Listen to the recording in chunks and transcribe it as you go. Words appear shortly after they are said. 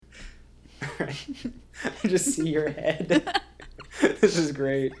Right. I just see your head. This is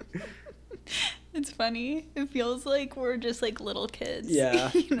great. It's funny. It feels like we're just like little kids. Yeah.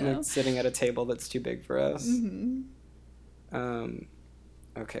 You know? Like sitting at a table that's too big for us.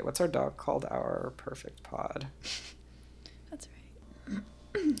 Okay, what's our dog called? Our perfect pod. That's right.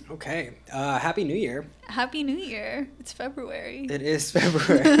 Okay. Happy New Year. Happy New Year. It's February. It is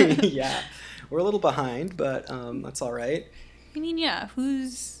February. Yeah. We're a little behind, but that's all right. I mean, yeah,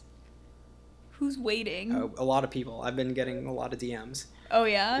 who's waiting? A lot of people. I've been getting a lot of DMs. Oh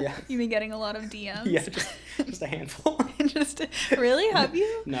yeah? Yeah. You've been getting a lot of DMs? Yeah, just a handful. Really? Have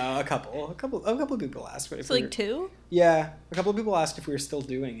you? No, a couple of people asked. But if So like 2? Yeah, a couple of people asked if we were still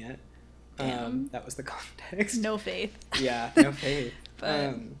doing it. Damn. That was the context. No faith. Yeah, no faith.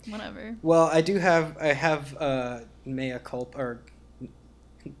 But whatever. Well, I have mea culpa or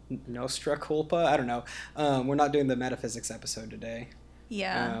nostra culpa. I don't know. We're not doing the metaphysics episode today.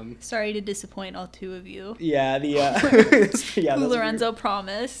 Yeah. Sorry to disappoint all 2 of you. Yeah, Who Lorenzo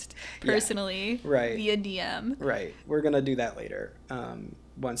promised personally right. via DM. Right. We're going to do that later.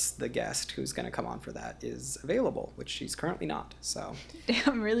 Once the guest who's going to come on for that is available, which she's currently not. So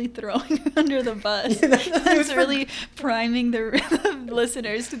damn, really throwing her under the bus. That's really priming the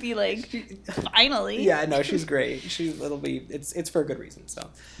listeners to be like, finally. Yeah, no, she's great. It's for a good reason. So,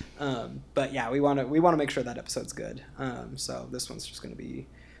 but yeah, we want to make sure that episode's good. So this one's just going to be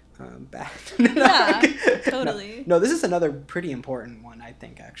bad. Yeah, totally. No, this is another pretty important one, I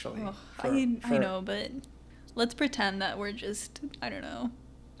think, actually. Oh, I know, but let's pretend that we're just, I don't know.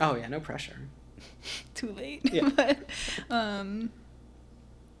 Oh yeah, no pressure. Too late. Yeah. But, do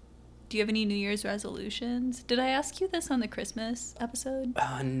you have any New Year's resolutions? Did I ask you this on the Christmas episode?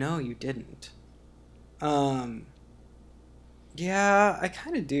 No, you didn't. Yeah, I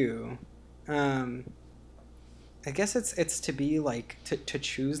kind of do. I guess it's to be like to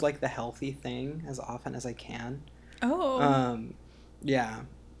choose like the healthy thing as often as I can. Oh. Yeah,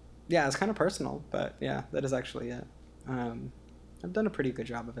 it's kind of personal, but yeah, that is actually it. I've done a pretty good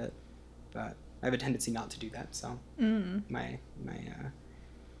job of it, but I have a tendency not to do that. So my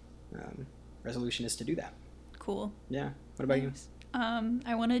resolution is to do that. Cool. Yeah. What about you?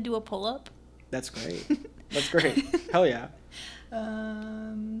 I want to do a pull-up. That's great. That's great. Hell yeah.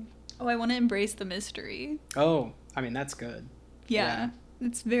 I want to embrace the mystery. Oh, I mean, that's good. Yeah.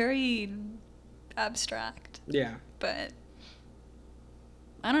 It's very abstract. Yeah. But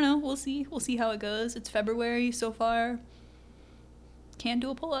I don't know. We'll see. We'll see how it goes. It's February so far. Can't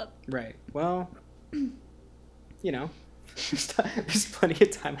do a pull-up. Right. Well, you know, there's plenty of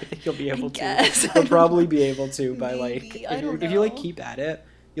time. I think you'll be able to. You'll probably be able to by Maybe. if you like keep at it,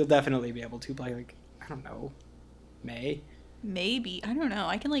 you'll definitely be able to by like, I don't know, May. Maybe. I don't know.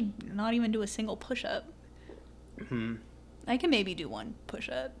 I can like not even do a single push-up. I can maybe do one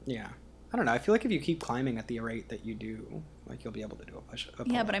push-up. Yeah. I don't know. I feel like if you keep climbing at the rate that you do, like you'll be able to do a push-up.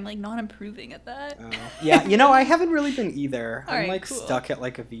 Yeah, but I'm like not improving at that. Yeah, you know, I haven't really been either. I'm like cool. stuck at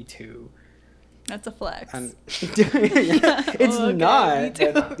like a V2. That's a flex. It's okay, not.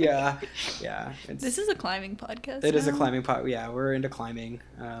 But yeah. This is a climbing podcast. It is a climbing pod. Yeah, we're into climbing.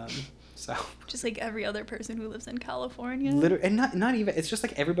 So just like every other person who lives in California. Literally, and not even. It's just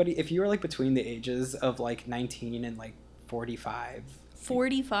like everybody. If you are like between the ages of like 19 and like 45.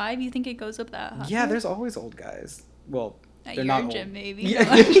 45? You think it goes up that high? Yeah, there's always old guys. Well, at they're your not gym, old. maybe.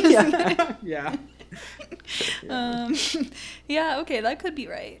 Yeah. Yeah. Yeah. Okay, that could be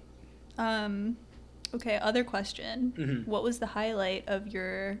right. Okay, other question. Mm-hmm. What was the highlight of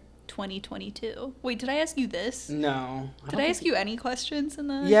your 2022? Wait, did I ask you this? No. Did I ask you any questions in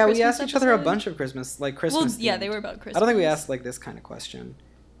the Yeah, Christmas we asked each other a episode? bunch of Christmas Well, yeah, themed. they were about Christmas. I don't think we asked like this kind of question.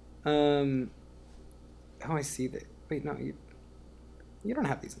 Oh, I see that. Wait, no, you don't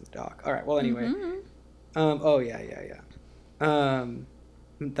have these in the doc. All right. Well, anyway. Mm-hmm. Oh yeah.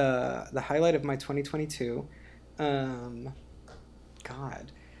 The highlight of my 2022.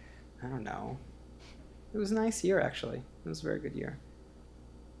 God, I don't know. It was a nice year, actually. It was a very good year.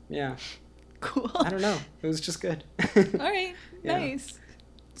 Yeah. Cool. I don't know. It was just good. All right. Yeah. Nice.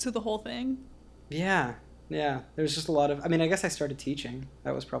 So the whole thing? Yeah. There's just a lot of... I mean, I guess I started teaching.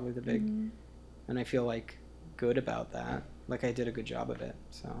 That was probably the big... And I feel, like, good about that. Like, I did a good job of it.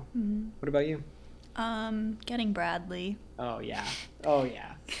 So, What about you? Getting Bradley. Oh, yeah.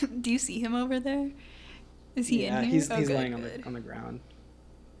 Do you see him over there? Is he in here? He's good, laying good. on the ground.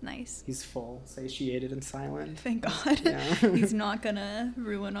 Nice. He's full, satiated, and silent. Thank God. Yeah. He's not gonna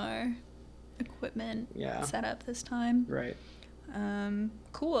ruin our equipment setup this time. Right.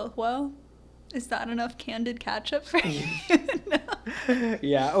 Cool. Well, is that enough candid catch-up for you? No.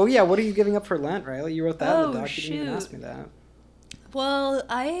 Yeah. Oh, yeah. What are you giving up for Lent, Riley? You wrote that in the doc. You Shoot. didn't even ask me that. Well,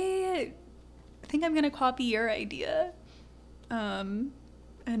 I think I'm gonna copy your idea, and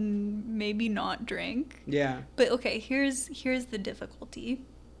maybe not drink. Yeah. But okay, here's the difficulty.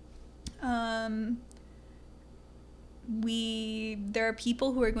 There are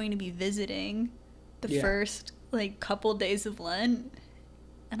people who are going to be visiting the first like couple days of Lent,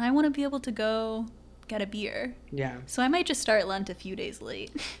 and I want to be able to go get a beer. Yeah. So I might just start Lent a few days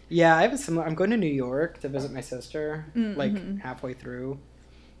late. Yeah, I have a similar. I'm going to New York to visit my sister, like halfway through,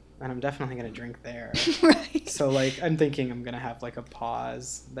 and I'm definitely gonna drink there. Right. So like, I'm thinking I'm gonna have like a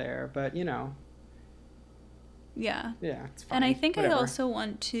pause there, but you know. Yeah. Yeah, it's fine. And I think Whatever. I also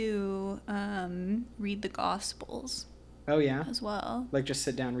want to read the Gospels. Oh yeah. As well. Like just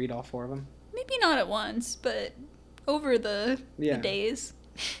sit down, read all 4 of them. Maybe not at once, but over the days.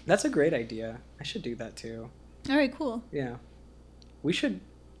 That's a great idea. I should do that too. All right, cool. Yeah. We should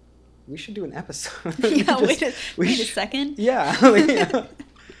do an episode. Yeah, wait a second. Yeah. Yeah.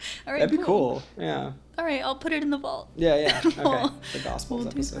 All right, that'd be cool. Yeah. All right, I'll put it in the vault. Yeah, yeah. Okay. The Gospels we'll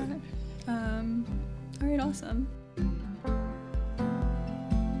episode. All right, awesome.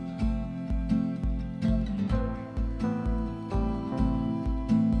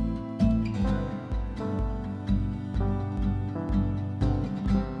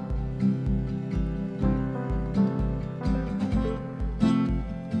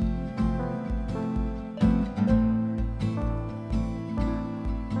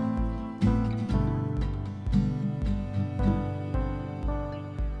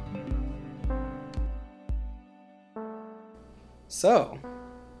 So,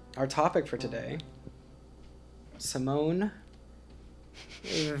 our topic for today, Simone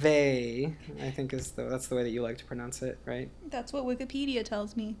Weil, I think that's the way that you like to pronounce it, right? That's what Wikipedia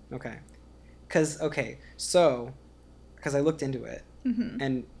tells me. Okay. Because I looked into it,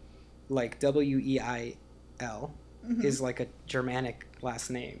 and like Weil is like a Germanic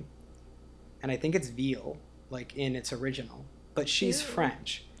last name, and I think it's Veal, like in its original, but she's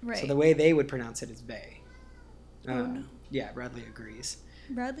French, right? So the way they would pronounce it is Vey. Oh no. Yeah, Bradley agrees.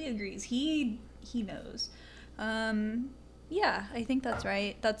 He knows. Yeah, I think that's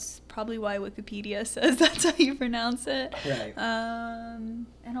right. That's probably why Wikipedia says that's how you pronounce it. Right.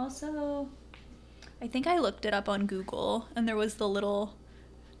 And also, I think I looked it up on Google, and there was the little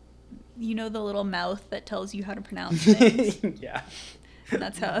mouth that tells you how to pronounce things. Yeah. And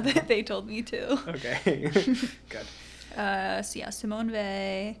that's how they told me too. Okay. Good. So yeah, Simone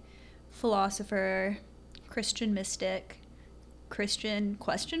Weil, philosopher, Christian mystic, Christian ?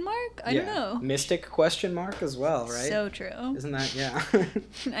 I don't know. Mystic ? As well, right? So true. Isn't that, yeah.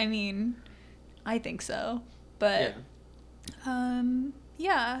 I mean, I think so. But,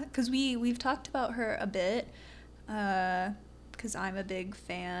 yeah, because we've talked about her a bit, because I'm a big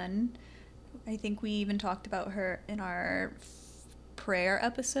fan. I think we even talked about her in our prayer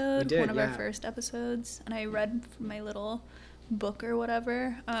episode, one of our first episodes, and I read from my little book or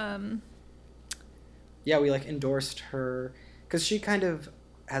whatever. Yeah, we like endorsed her because she kind of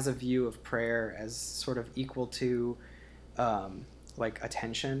has a view of prayer as sort of equal to like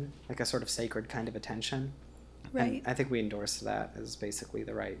attention, like a sort of sacred kind of attention. Right. And I think we endorsed that as basically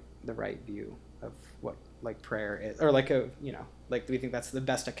the right view of what like prayer is, or like like we think that's the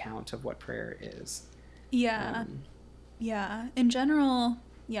best account of what prayer is. Yeah. Yeah. In general,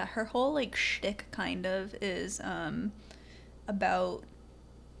 yeah, her whole like shtick kind of is about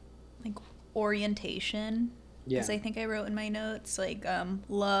like orientation. Yeah. Because I think I wrote in my notes like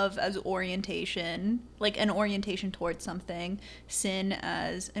love as orientation, like an orientation towards something, sin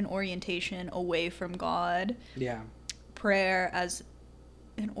as an orientation away from God. Yeah. Prayer as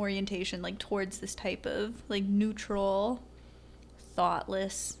an orientation like towards this type of like neutral,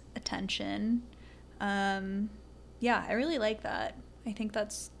 thoughtless attention. Yeah, I really like that. I think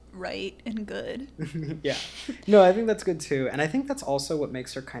that's right and good. Yeah. No, I think that's good too. And I think that's also what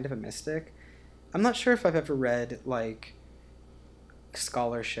makes her kind of a mystic. I'm not sure if I've ever read like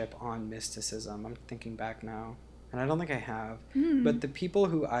scholarship on mysticism. I'm thinking back now, and I don't think I have. But the people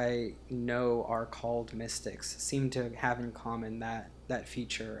who I know are called mystics seem to have in common that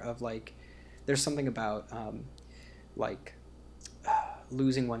feature of like there's something about like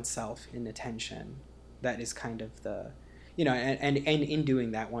losing oneself in attention that is kind of the and in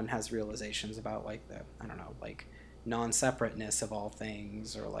doing that one has realizations about like the like non-separateness of all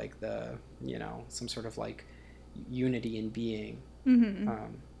things, or like the some sort of like unity in being.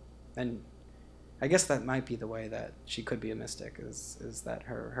 And I guess that might be the way that she could be a mystic, is that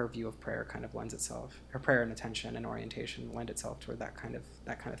her view of prayer kind of lends itself, her prayer and attention and orientation lend itself toward that kind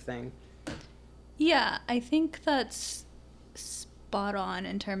of thing. Yeah, I think that's spot on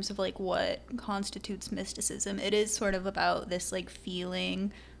in terms of like what constitutes mysticism. It is sort of about this like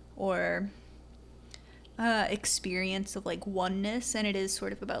feeling or experience of like oneness, and it is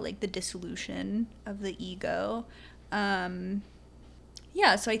sort of about like the dissolution of the ego.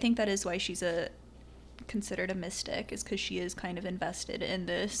 Yeah, so I think that is why she's considered a mystic, is because she is kind of invested in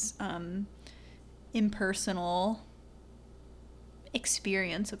this impersonal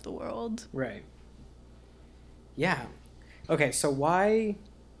experience of the world. Right. Yeah. Okay, so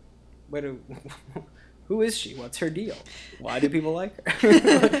who is she? What's her deal? Why do people like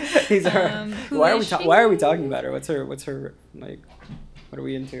her? Why are we talking about her? What's her like? What are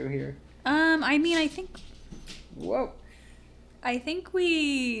we into here? I mean, I think. Whoa. I think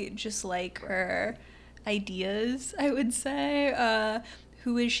we just like her ideas, I would say.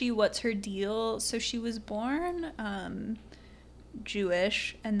 Who is she? What's her deal? So she was born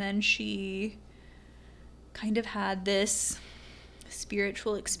Jewish, and then she kind of had this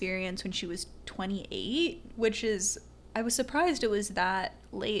spiritual experience when she was 28, which is, I was surprised it was that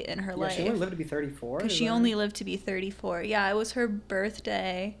late in her life. She only lived to be 34? Because she only lived to be 34. Yeah, it was her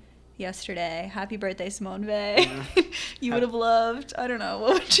birthday yesterday. Happy birthday, Simone Weil. Yeah. You would have loved, I don't know,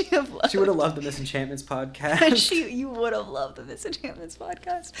 what would she have loved? She would have loved the Misenchantments podcast. You would have loved the Misenchantments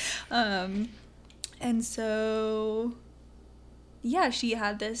podcast. And so, yeah, she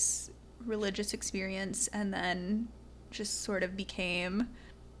had this religious experience and then just sort of became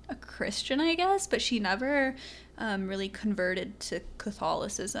a Christian, I guess, but she never really converted to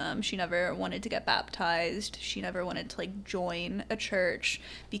Catholicism. She never wanted to get baptized. She never wanted to like join a church,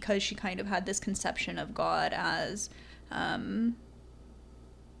 because she kind of had this conception of God as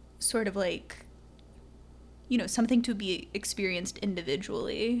sort of like, you know, something to be experienced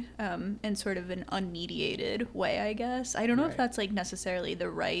individually, in sort of an unmediated way, I guess. I don't know if that's like necessarily the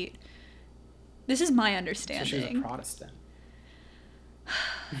right. This is my understanding. So she was a Protestant.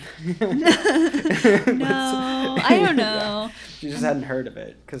 No, I don't know. Yeah. She just hadn't heard of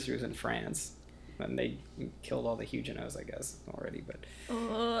it because she was in France and they killed all the Huguenots, I guess, already. But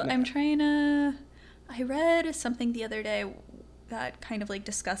I'm trying to. I read something the other day that kind of like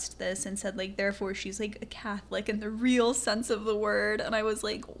discussed this and said like, therefore she's like a Catholic in the real sense of the word, and I was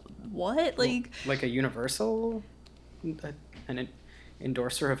like, what? Like a universal, an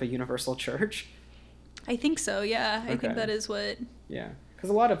endorser of a universal church? I think so, yeah. Okay. I think that is what. Yeah, because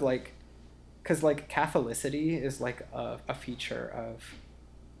a lot of like Catholicity is like a feature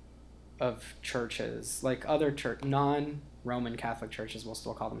of churches. Like other non-Roman Catholic churches will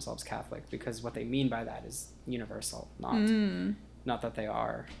still call themselves Catholic, because what they mean by that is universal, not that they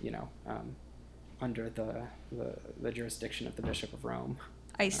are, you know, under the jurisdiction of the Bishop of Rome.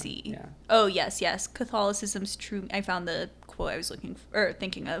 I see. Yeah. Oh, yes. Catholicism's true. I found the quote I was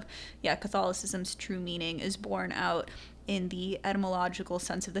thinking of. Yeah, Catholicism's true meaning is borne out in the etymological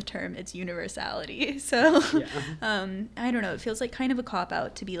sense of the term, its universality. So, yeah. I don't know. It feels like kind of a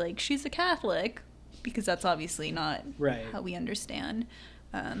cop-out to be like, she's a Catholic, because that's obviously not how we understand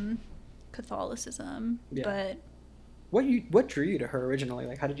Catholicism. Yeah. But what drew you to her originally?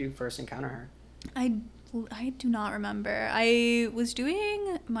 Like, how did you first encounter her? I do not remember. I was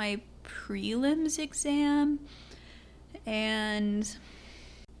doing my prelims exam, and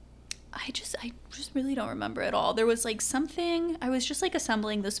I just really don't remember at all. There was like something, I was just like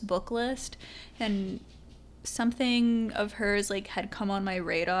assembling this book list, and something of hers like had come on my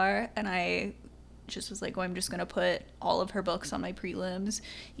radar, and I just was like, oh, I'm just going to put all of her books on my prelims,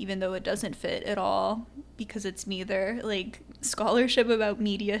 even though it doesn't fit at all, because it's neither like scholarship about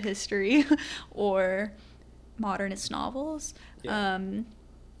media history or modernist novels. Yeah.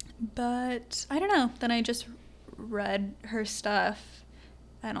 But I don't know. Then I just read her stuff,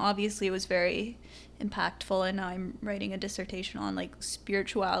 and obviously it was very impactful, and now I'm writing a dissertation on like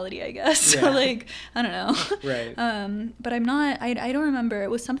spirituality, I guess. Yeah. So like, I don't know. Right. But I'm not, I don't remember. It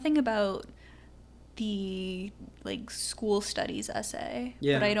was something about the like school studies essay.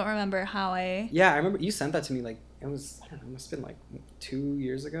 Yeah. But I don't remember how I remember you sent that to me, like it was, I don't know, it must have been like 2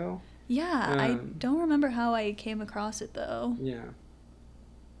 years ago. Yeah. I don't remember how I came across it though. Yeah.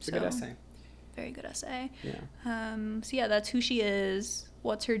 It's a good essay. Very good essay. Yeah. So yeah, that's who she is.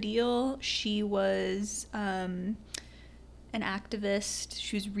 What's her deal? She was an activist.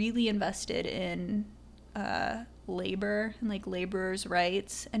 She was really invested in labor and like laborers'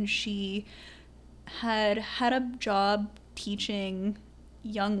 rights, and she had a job teaching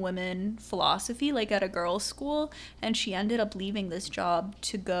young women philosophy, like at a girls' school, and she ended up leaving this job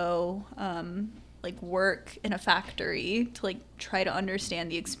to go like work in a factory to like try to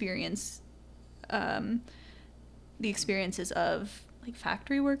understand the experiences of like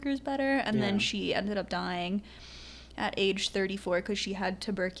factory workers better, and then she ended up dying at age 34 because she had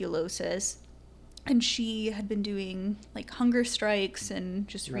tuberculosis, and she had been doing like hunger strikes and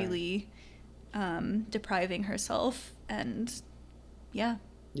just really depriving herself, and yeah.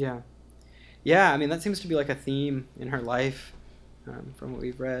 Yeah, I mean, that seems to be like a theme in her life, from what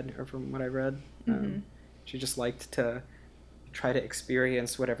we've read, or from what I read. She just liked to try to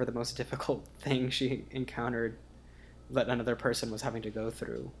experience whatever the most difficult thing she encountered that another person was having to go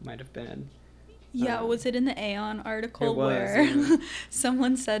through might have been. Yeah, was it in the Aeon article where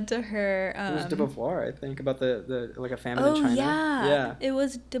someone said to her... it was de Beauvoir, I think, about the like a famine in China. Yeah. It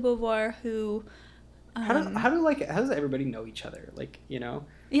was de Beauvoir who... How does everybody know each other? Like, you know?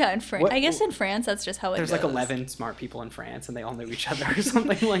 Yeah, in France. I guess in France, that's just how it goes. There's like 11 smart people in France, and they all know each other or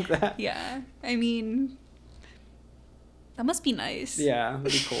something like that. Yeah. I mean... That must be nice. Yeah,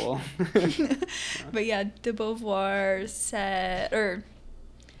 that'd be cool. But yeah, de Beauvoir said...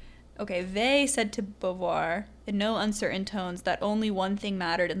 Weil said to Beauvoir, in no uncertain tones, that only one thing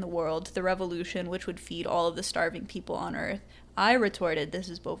mattered in the world, the revolution which would feed all of the starving people on earth. I retorted, this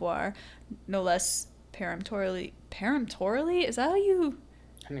is Beauvoir, no less peremptorily... Peremptorily? Is that how you...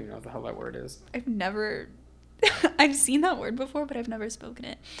 I don't even know what the hell that word is. I've never... I've seen that word before, but I've never spoken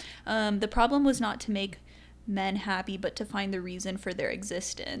it. The problem was not to make men happy, but to find the reason for their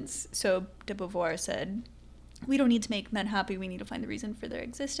existence. So de Beauvoir said... We don't need to make men happy, we need to find the reason for their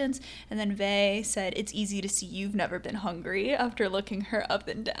existence. And then Weil said, it's easy to see you've never been hungry, after looking her up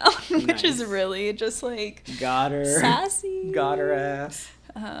and down, which is really just like... Got her. Sassy. Got her ass.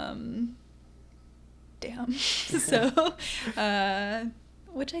 Damn. So,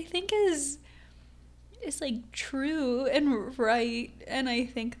 which I think is like true and right. And I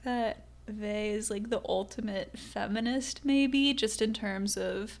think that Weil is like the ultimate feminist, maybe, just in terms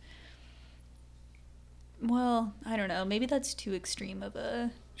of... Well, I don't know. Maybe that's too extreme of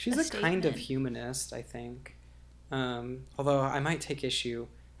a She's a kind of humanist, I think. Although I might take issue,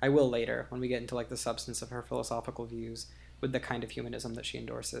 I will later, when we get into like the substance of her philosophical views, with the kind of humanism that she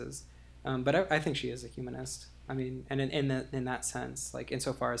endorses. But I think she is a humanist. I mean, and in that sense, like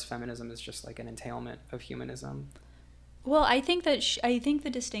insofar as feminism is just like an entailment of humanism. Well, I think that I think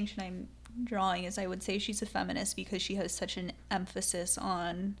the distinction I'm drawing is I would say she's a feminist because she has such an emphasis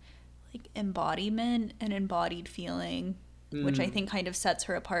on... like embodiment and embodied feeling, which I think kind of sets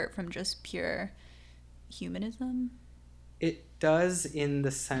her apart from just pure humanism. It does, in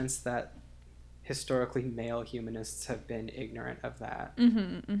the sense that historically male humanists have been ignorant of that.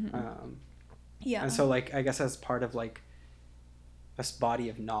 Yeah. And so, like, I guess as part of like a body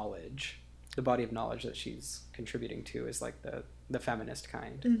of knowledge, the body of knowledge that she's contributing to is like the feminist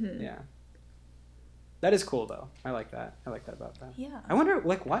kind. Yeah. That is cool, though. I like that. I like that about that. Yeah. I wonder,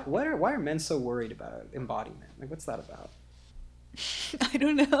 like, why are men so worried about embodiment? Like, what's that about? I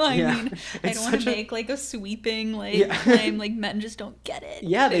don't know. I mean, I don't want to make, like, a sweeping, like, claim, like, men just don't get it.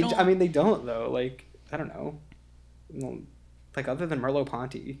 Yeah, they don't, though. Like, I don't know. Well, like, other than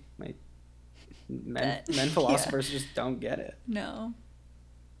Merleau-Ponty, like, men philosophers just don't get it. No.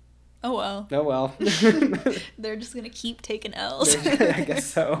 Oh, well. Oh, well. They're just going to keep taking L's. I guess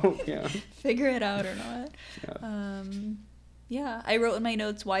so, yeah. Figure it out or not. Yeah. I wrote in my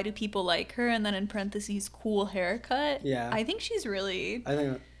notes, why do people like her? And then in parentheses, cool haircut. Yeah. I think she's really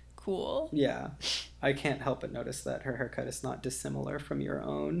cool. Yeah. I can't help but notice that her haircut is not dissimilar from your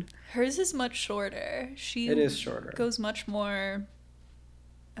own. Hers is much shorter. It is shorter. Goes much more...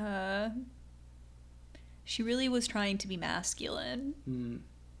 she really was trying to be masculine.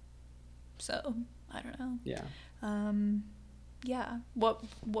 So, I don't know. Yeah. Yeah. What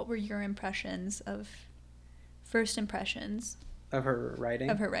were your first impressions? Of her writing?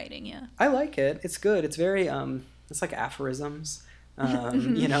 Of her writing, yeah. I like it. It's good. It's very, it's like aphorisms,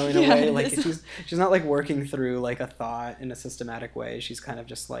 you know, in a way. Like, she's not, like, working through, like, a thought in a systematic way. She's kind of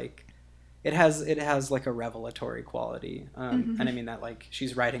just, like, it has like, a revelatory quality. And I mean that, like,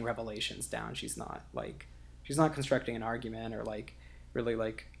 she's writing revelations down. She's not constructing an argument or, like, really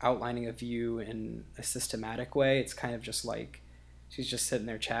like outlining a view in a systematic way. It's kind of just like she's just sitting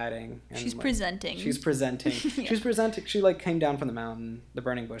there chatting and she's like, presenting yeah. She's presenting. She like came down from the mountain, the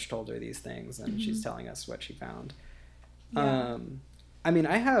burning bush told her these things, and she's telling us what she found. I mean,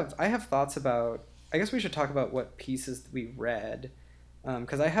 I have thoughts about, I guess we should talk about what pieces we read,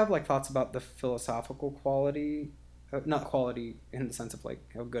 because I have like thoughts about the philosophical quality, not quality in the sense of like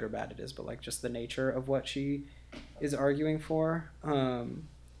how good or bad it is, but like just the nature of what she is arguing for.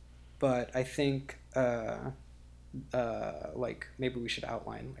 But I think like maybe we should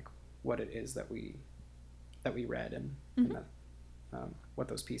outline like what it is that we read and what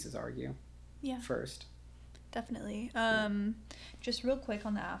those pieces argue. Yeah. First. Definitely. Just real quick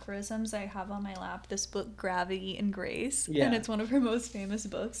on the aphorisms, I have on my lap this book, Gravity and Grace. Yeah. And it's one of her most famous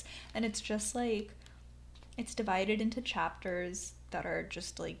books. And it's just like, it's divided into chapters that are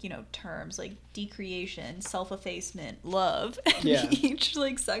just like, you know, terms like decreation, self-effacement, love. And Yeah. each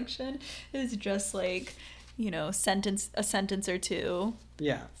like section is just like, you know, a sentence or two.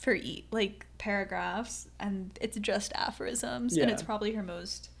 Yeah. For like paragraphs, and it's just aphorisms. Yeah. And it's probably her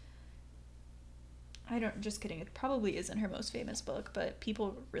most, just kidding. It probably isn't her most famous book, but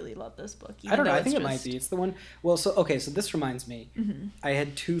people really love this book. I don't know. I think it might be. It's the one. Well, so this reminds me. Mm-hmm. I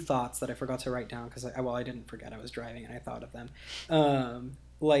had two thoughts that I forgot to write down because I didn't forget. I was driving and I thought of them.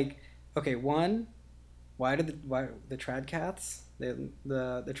 One, why the Tradcats,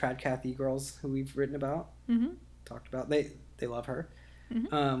 the Tradcat girls who we've written about, mm-hmm. talked about, they love her.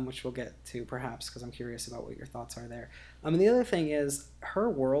 Mm-hmm. Which we'll get to perhaps because I'm curious about what your thoughts are there. And the other thing is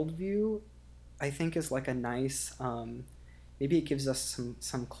her worldview, I think, is like a nice, maybe it gives us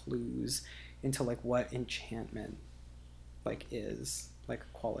some clues into like what enchantment like is like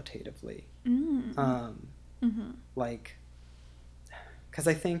qualitatively. Mm-hmm. Like, because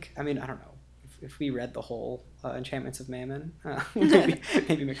I think, I mean, I don't know. If we read the whole Enchantments of Mammon, maybe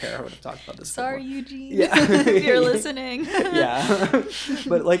McCara would have talked about this. Sorry, before. Eugene. Yeah. If you're listening. Yeah,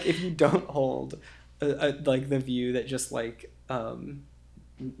 but like if you don't hold like the view that just like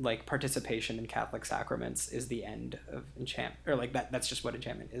participation in Catholic sacraments is the end of enchantment, or like that's just what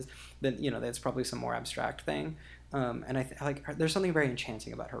enchantment is, then you know that's probably some more abstract thing. And there's something very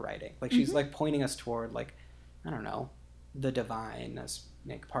enchanting about her writing. Like she's like pointing us toward like, I don't know, the divine as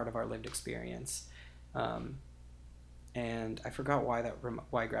like part of our lived experience. And I forgot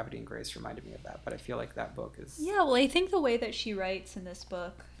why Gravity and Grace reminded me of that, but I feel like that book is... Yeah, well, I think the way that she writes in this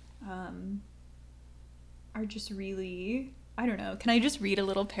book are just really... I don't know. Can I just read a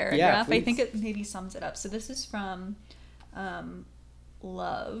little paragraph? Yeah, I think it maybe sums it up. So this is from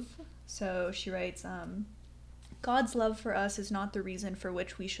Love. So she writes, God's love for us is not the reason for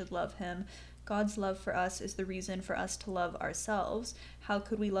which we should love him. God's love for us is the reason for us to love ourselves. How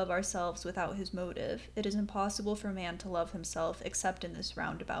could we love ourselves without his motive? It is impossible for man to love himself except in this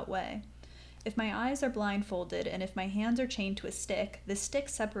roundabout way. If my eyes are blindfolded and if my hands are chained to a stick, the stick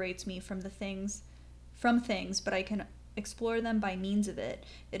separates me from things, but I can explore them by means of it.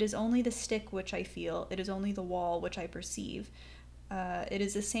 It is only the stick which I feel. It is only the wall which I perceive. It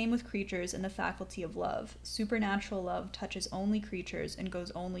is the same with creatures in the faculty of love. Supernatural love touches only creatures and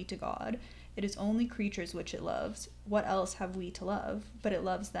goes only to God. It is only creatures which it loves. What else have we to love? But it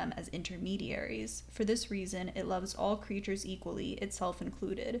loves them as intermediaries. For this reason, it loves all creatures equally, itself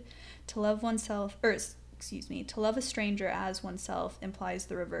included. To love a stranger as oneself implies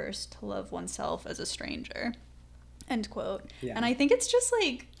the reverse, to love oneself as a stranger. End quote. Yeah. And I think it's just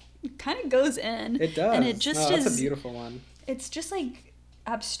like, kind of goes in. It does. And it just is... That's a beautiful one. It's just like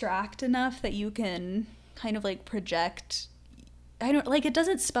abstract enough that you can kind of like project... it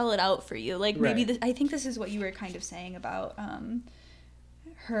doesn't spell it out for you. Like maybe right. I think this is what you were kind of saying about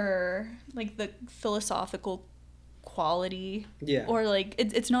her, like the philosophical quality. Yeah. Or like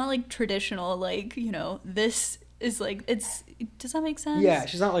it's not like traditional, like, you know, this is like, does that make sense? Yeah,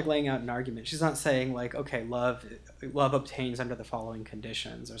 she's not like laying out an argument. She's not saying like, okay, love obtains under the following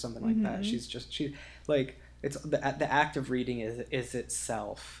conditions or something like that. She like, it's the act of reading is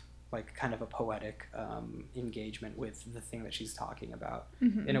itself like kind of a poetic engagement with the thing that she's talking about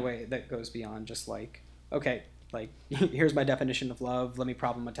in a way that goes beyond just like, okay, like here's my definition of love, let me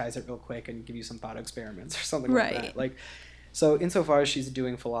problematize it real quick and give you some thought experiments or something like that. Like, so insofar as she's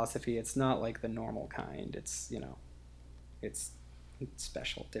doing philosophy, it's not like the normal kind. It's, you know, it's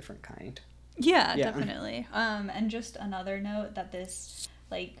special, different kind. Yeah. Definitely. And just another note that this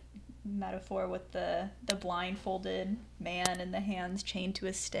like metaphor with the blindfolded man and the hands chained to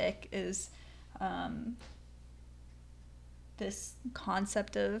a stick is this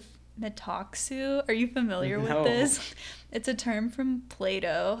concept of metaxu. Are you familiar with this? It's a term from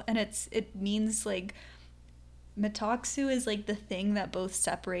Plato, and it means like metaxu is like the thing that both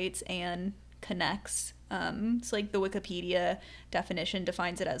separates and connects. So like the Wikipedia definition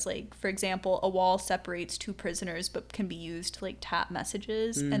defines it as like, for example, a wall separates two prisoners but can be used to like tap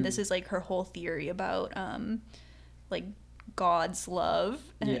messages. And this is like her whole theory about like God's love,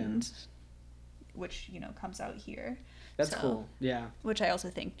 and which, you know, comes out here. That's cool. Yeah. Which I also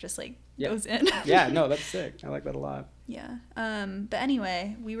think just like goes in. Yeah, no, that's sick. I like that a lot. Yeah. But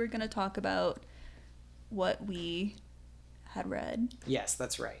anyway, we were going to talk about what we had read. Yes,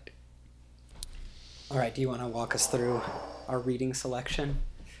 that's right. All right, do you want to walk us through our reading selection?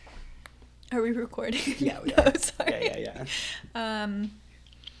 Are we recording? Yeah, we are. Oh, sorry. Yeah.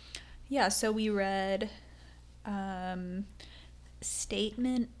 Yeah, so we read A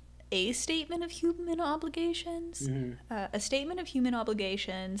Statement of Human Obligations, A Statement of Human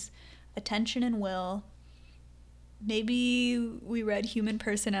Obligations, Attention and Will, maybe we read Human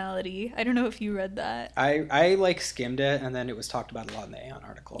Personality. I don't know if you read that. I like skimmed it, and then it was talked about a lot in the Aeon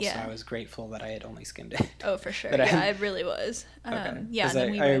article, Yeah. so I was grateful that I had only skimmed it. Oh, for sure. Yeah, it really was. Okay. Yeah, and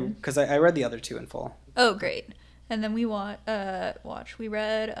then we read... Because I read the other two in full. Oh, great. And then we we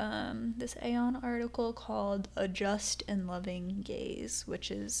read this Aeon article called A Just and Loving Gaze,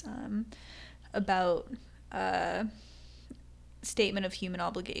 which is about statement of human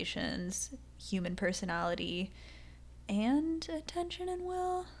obligations, human personality, and attention and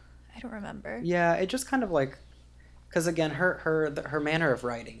will. I don't remember. Yeah, it just kind of like, because again, her manner of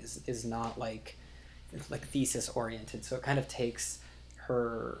writing is not like thesis oriented, so it kind of takes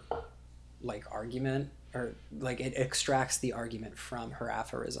her like argument, or like it extracts the argument from her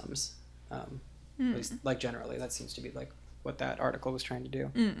aphorisms. At least, like, generally that seems to be like what that article was trying to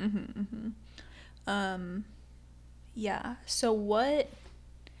do. Yeah, so what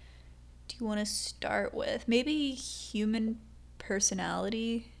do you want to start with? Maybe human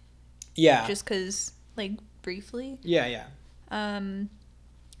personality? Yeah. Just because, like, briefly? Yeah.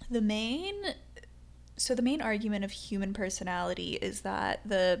 The main argument of human personality is that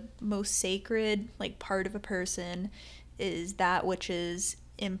the most sacred, like, part of a person is that which is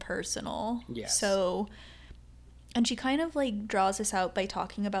impersonal. Yes. So, and she kind of, like, draws this out by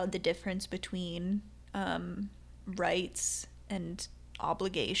talking about the difference between rights and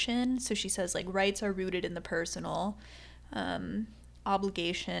obligation. So she says, like, rights are rooted in the personal,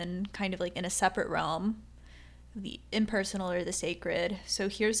 obligation kind of like in a separate realm, the impersonal or the sacred. So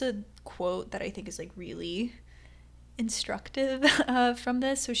here's a quote that I think is like really instructive from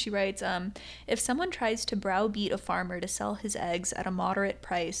this. So she writes, if someone tries to browbeat a farmer to sell his eggs at a moderate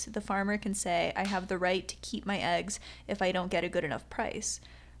price, the farmer can say, I have the right to keep my eggs if I don't get a good enough price.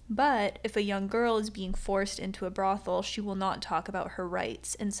 But if a young girl is being forced into a brothel, she will not talk about her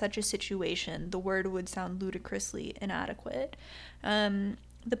rights. In such a situation, the word would sound ludicrously inadequate.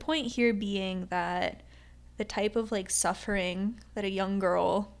 The point here being that the type of like suffering that a young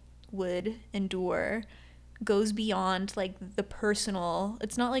girl would endure goes beyond like the personal.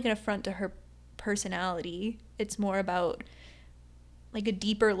 It's not like an affront to her personality. It's more about like a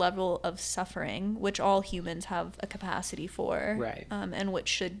deeper level of suffering, which all humans have a capacity for, right? And which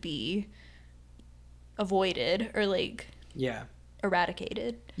should be avoided or like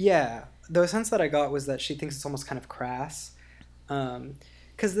eradicated. Yeah, the sense that I got was that she thinks it's almost kind of crass,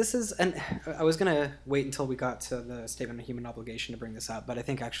 because this is, and I was gonna wait until we got to the statement of human obligation to bring this up, but I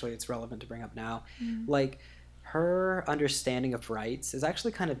think actually it's relevant to bring up now. Like, her understanding of rights is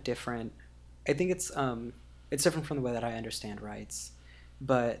actually kind of different. I think it's different from the way that I understand rights.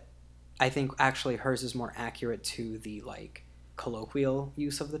 But I think actually hers is more accurate to the like colloquial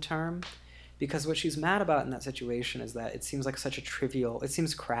use of the term, because what she's mad about in that situation is that it seems like such a trivial, it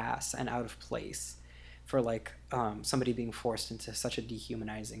seems crass and out of place for like somebody being forced into such a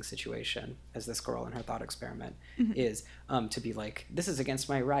dehumanizing situation as this girl in her thought experiment is, to be like, this is against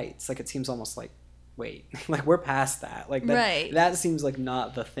my rights. Like, it seems almost like, wait, like we're past that. Like that seems like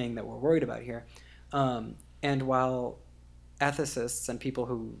not the thing that we're worried about here. And while ethicists and people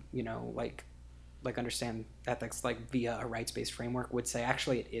who, you know, like understand ethics like via a rights-based framework would say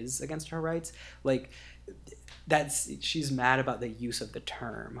actually it is against her rights, like she's mad about the use of the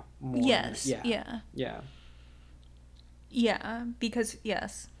term more. Because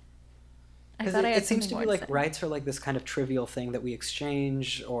it seems to be like rights are like this kind of trivial thing that we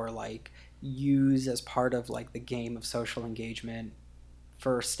exchange or like use as part of like the game of social engagement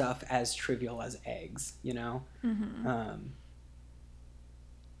for stuff as trivial as eggs, you know?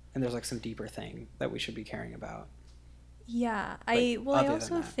 And there's like some deeper thing that we should be caring about. Yeah, I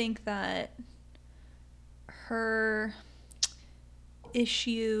also think that her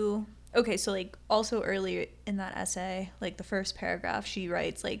issue... Okay, so like also earlier in that essay, like the first paragraph, she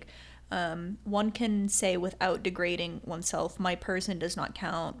writes like, one can say without degrading oneself, my person does not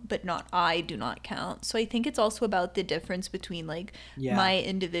count, but not I do not count. So I think it's also about the difference between like my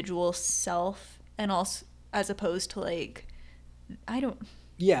individual self and also as opposed to like, I don't know.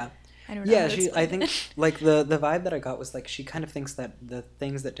 Yeah, I think like the vibe that I got was like she kind of thinks that the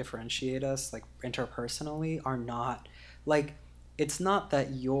things that differentiate us like interpersonally are not like, it's not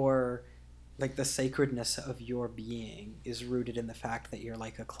that you're like the sacredness of your being is rooted in the fact that you're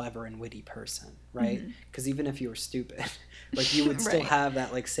like a clever and witty person, right? Because even if you were stupid, like you would still have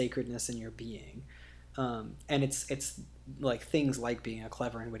that like sacredness in your being, and it's like things like being a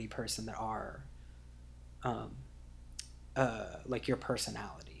clever and witty person that are like your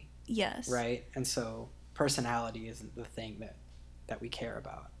personality. Yes. Right? And so personality isn't the thing that we care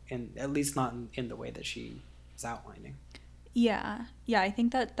about, and at least not in the way that she is outlining. Yeah, I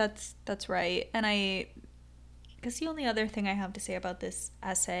think that's right. And guess the only other thing I have to say about this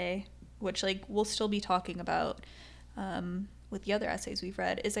essay, which like we'll still be talking about with the other essays we've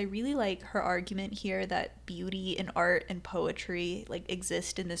read, is I really like her argument here that beauty and art and poetry like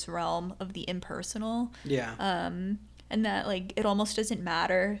exist in this realm of the impersonal. Yeah. And that like it almost doesn't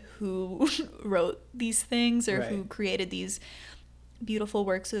matter who wrote these things or who created these beautiful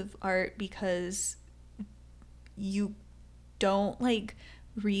works of art, because you don't like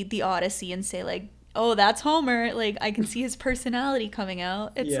read the Odyssey and say like, oh, that's Homer, like I can see his personality coming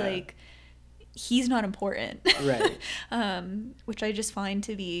out. It's like he's not important. Right. Which I just find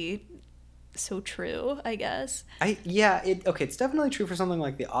to be so true, I guess. It's definitely true for something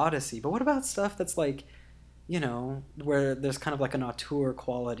like the Odyssey, but what about stuff that's like, you know, where there's kind of like an auteur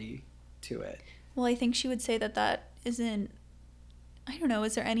quality to it? Well, I think she would say that that isn't, I don't know,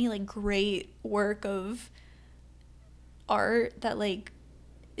 is there any like great work of art that like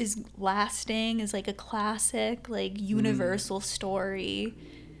is lasting, is like a classic, like universal story,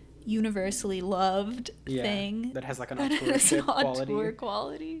 universally loved thing that has like an auteur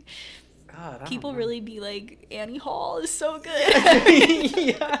quality? God, people really be like, Annie Hall is so good.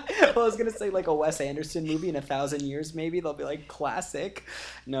 Yeah. Well, I was gonna say like a Wes Anderson movie in 1,000 years, maybe they'll be like classic.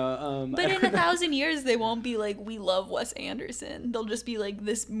 No, but in 1,000 years they won't be like, we love Wes Anderson. They'll just be like,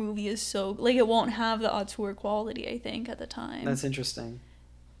 this movie is so like, it won't have the auteur quality, I think, at the time. That's interesting.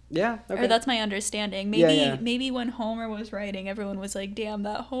 Yeah, okay. Or that's my understanding. Maybe when Homer was writing, everyone was like, damn,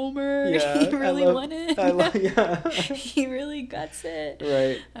 that Homer, he really won it. He really guts it.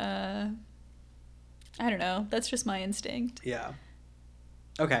 Right. I don't know. That's just my instinct. Yeah.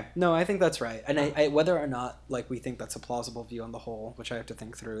 Okay. No, I think that's right. And I whether or not like we think that's a plausible view on the whole, which I have to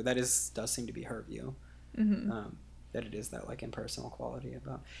think through, does seem to be her view. Mm-hmm. That it is that like impersonal quality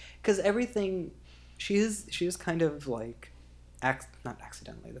about, because everything she is kind of like not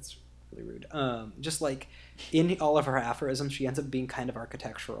accidentally, that's really rude, just like in all of her aphorisms she ends up being kind of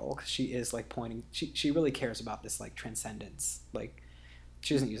architectural, because she is like pointing, she really cares about this like transcendence, like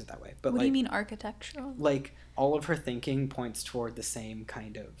she doesn't use it that way, but what like, do you mean architectural? Like all of her thinking points toward the same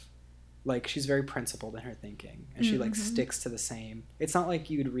kind of, like she's very principled in her thinking, and she like sticks to the same. It's not like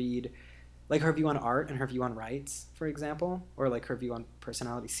you'd read like her view on art and her view on rights, for example, or like her view on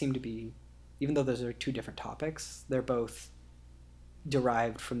personality seem to be, even though those are two different topics, they're both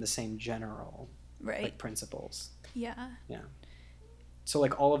derived from the same general like principles. Yeah. So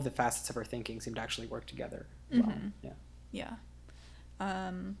like all of the facets of her thinking seem to actually work together well.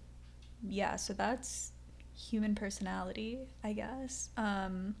 So that's human personality, I guess,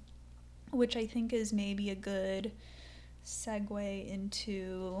 which I think is maybe a good segue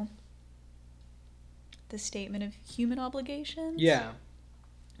into the statement of human obligations,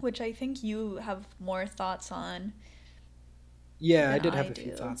 which I think you have more thoughts on. I did have a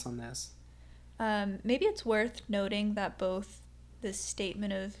few thoughts on this. Maybe it's worth noting that both the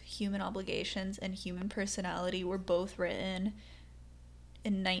statement of human obligations and human personality were both written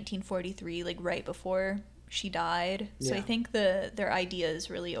in 1943, like right before she died. So I think their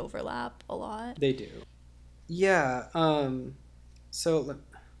ideas really overlap a lot. They do. Yeah. So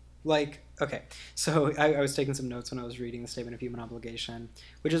like, okay. So I was taking some notes when I was reading the statement of human obligation,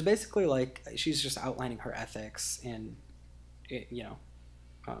 which is basically like she's just outlining her ethics in, you know,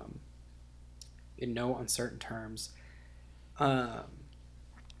 in no uncertain terms.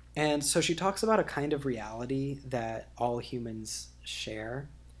 And so she talks about a kind of reality that all humans share.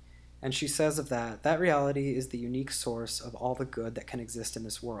 And she says of that reality is the unique source of all the good that can exist in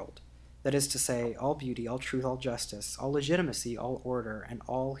this world. That is to say, all beauty, all truth, all justice, all legitimacy, all order, and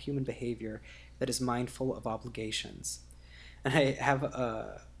all human behavior that is mindful of obligations. And I have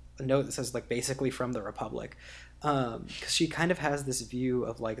a note that says, like, basically from the Republic. Because she kind of has this view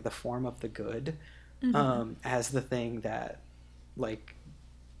of, like, the form of the good as the thing that, like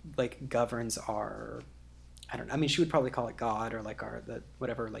governs our, I don't know, I mean, she would probably call it God, or like the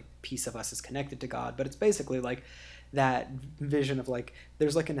whatever like piece of us is connected to God, but it's basically like that vision of like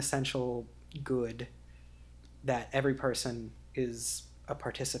there's like an essential good that every person is a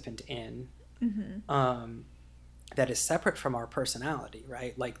participant in, that is separate from our personality,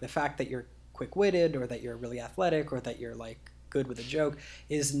 right? Like the fact that you're quick-witted or that you're really athletic or that you're like good with a joke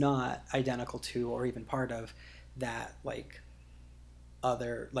is not identical to or even part of that like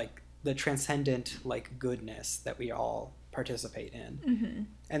other, like the transcendent like goodness that we all participate in.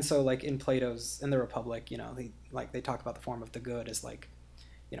 And so like in Plato's, in the Republic, you know, they talk about the form of the good as like,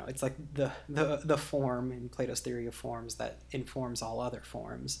 you know, it's like the form in Plato's theory of forms that informs all other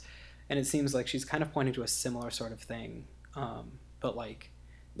forms. And it seems like she's kind of pointing to a similar sort of thing, but like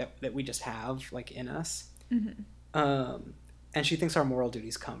that we just have like in us. and she thinks our moral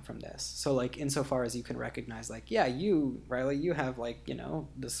duties come from this. So like insofar as you can recognize like, yeah, you, Riley, you have like, you know,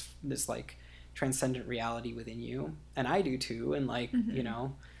 this like transcendent reality within you, and I do too, and like, you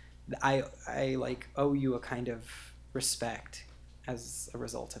know, I like owe you a kind of respect as a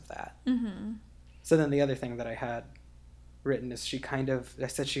result of that. So then the other thing that I had written is I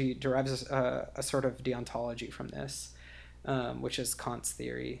said she derives a sort of deontology from this, which is Kant's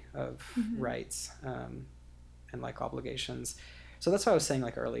theory of rights and like obligations. So that's what I was saying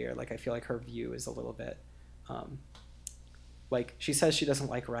like earlier, like I feel like her view is a little bit like she says she doesn't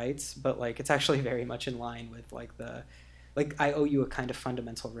like rights, but like it's actually very much in line with like I owe you a kind of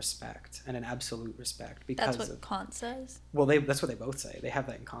fundamental respect and an absolute respect because that's what Kant says. Well, that's what they both say. They have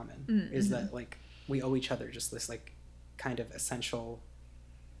that in common. Is that like we owe each other just this like kind of essential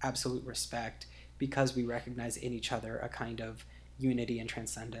absolute respect because we recognize in each other a kind of unity and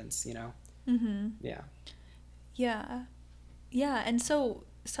transcendence, you know? Yeah, and so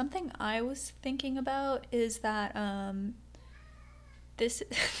something I was thinking about is that this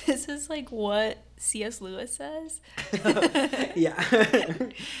is like what C.S. Lewis says.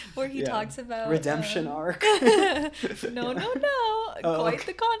 Where he talks about redemption arc. No. Quite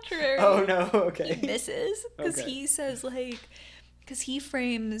the contrary. Oh no, okay. He misses because he says like, because he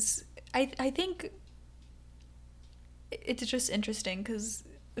frames. I think it's just interesting because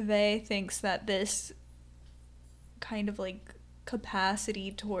Weil thinks that this kind of like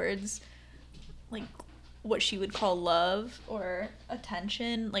capacity towards like what she would call love or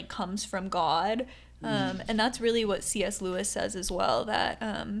attention like comes from God, and that's really what C.S. Lewis says as well, that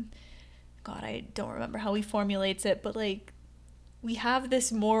God, I don't remember how he formulates it, but like we have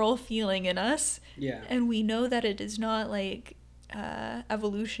this moral feeling in us, and we know that it is not like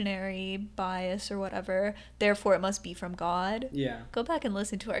evolutionary bias or whatever, therefore it must be from God. Go back and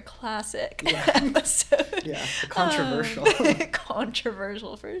listen to our classic episode. Controversial.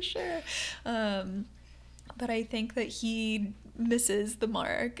 Controversial for sure. But I think that he misses the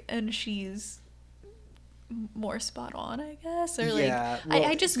mark and she's more spot on, I guess, or like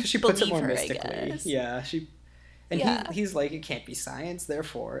I just she believe puts it more her, mystically. I guess. He's like, it can't be science,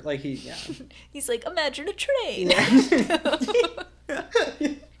 therefore like he's like, imagine a train.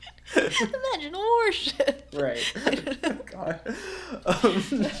 Imagine a warship. Right. God.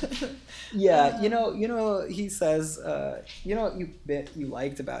 You know he says you know what you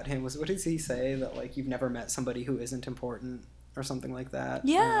liked about him was, what does he say, that like you've never met somebody who isn't important or something like that.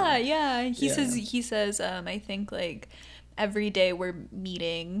 He says I think like every day we're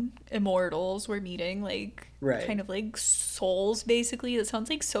meeting immortals, we're meeting like kind of like souls basically. That sounds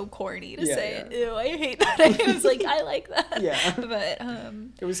like so corny to say it. Ew, I hate that. I was like, I like that. But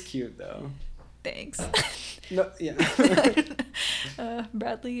it was cute though. Thanks. No,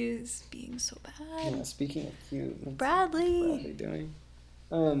 Bradley is being so bad. Yeah, speaking of cute, what's Bradley doing?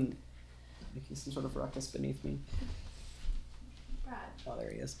 Making some sort of ruckus beneath me. Brad. Oh,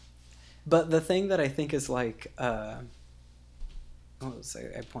 there he is. But the thing that I think is like what was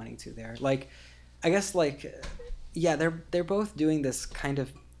I pointing to there? Like, I guess like, they're both doing this kind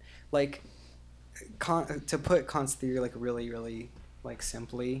of like to put Kant's theory like really, really like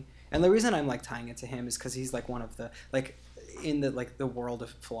simply. And the reason I'm like tying it to him is because he's like one of the like in the like the world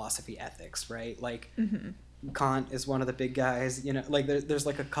of philosophy ethics, right? Like Kant is one of the big guys, you know, like there's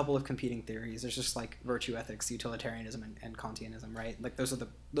like a couple of competing theories. There's just like virtue ethics, utilitarianism, and Kantianism, right? Like those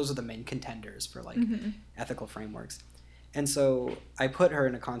are the main contenders for like ethical frameworks. And so I put her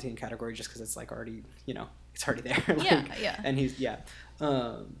in a Kantian category just because it's like already, you know, it's already there. Like, and he's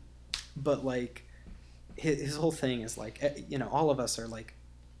but like his whole thing is like, you know, all of us are like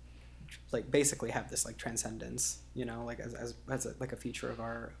basically have this like transcendence, you know, like as like a feature of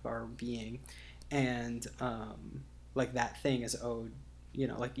our being, and like that thing is owed, you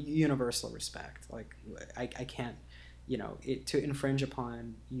know, like universal respect. Like I can't, you know, to infringe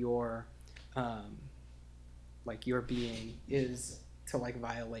upon your like your being is to like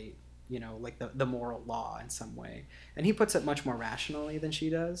violate, you know, like the moral law in some way. And he puts it much more rationally than she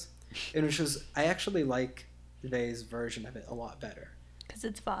does, and which is, I actually like Weil's version of it a lot better. Because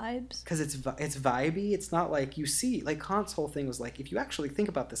it's vibes. Because it's vibey. It's not like you see, like Kant's whole thing was like, if you actually think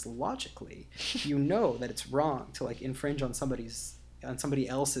about this logically, you know that it's wrong to like infringe on somebody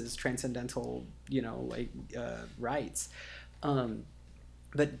else's transcendental, you know, like rights.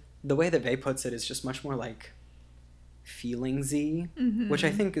 But the way that Weil puts it is just much more like feelingsy, which I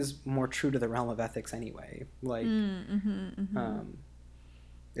think is more true to the realm of ethics anyway. Like,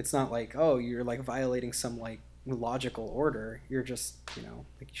 it's not like, oh, you're like violating some like logical order. You're just, you know,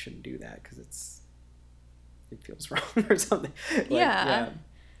 like you shouldn't do that because it feels wrong or something. Like,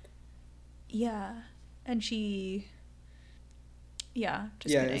 yeah. And she Yeah,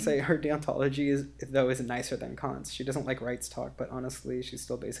 just yeah, kidding. say her deontology is nicer than Kant's. She doesn't like rights talk, but honestly, she's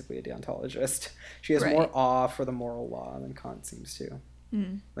still basically a deontologist. She has more awe for the moral law than Kant seems to.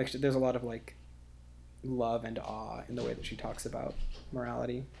 Like, there's a lot of like love and awe in the way that she talks about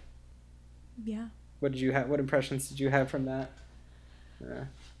morality. Yeah. What did you have? What impressions did you have from that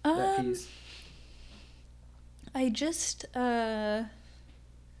piece? I just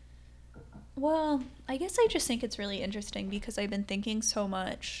well, I guess I just think it's really interesting because I've been thinking so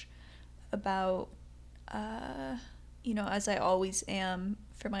much about as I always am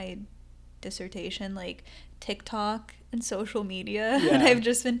for my dissertation, like TikTok and social media. Yeah. And I've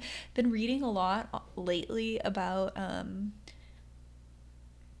just been reading a lot lately about oh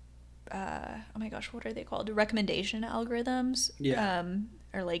my gosh, what are they called? Recommendation algorithms. Yeah.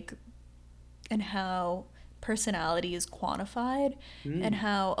 Or like, and how personality is quantified, and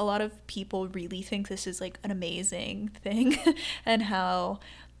how a lot of people really think this is like an amazing thing, and how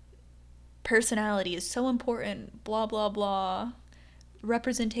personality is so important, blah blah blah,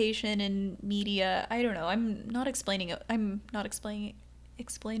 representation in media. I don't know, I'm not explaining it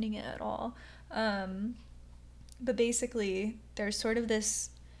at all, but basically there's sort of this,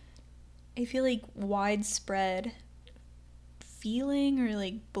 I feel like, widespread feeling or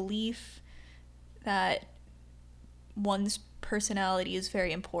like belief that one's personality is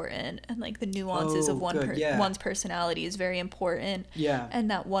very important, and like the nuances of one's personality is very important,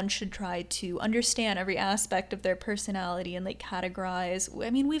 and that one should try to understand every aspect of their personality and like categorize.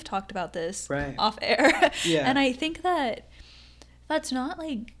 I mean, we've talked about this off air. And I think that that's not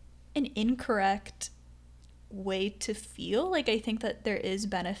like an incorrect way to feel. Like, I think that there is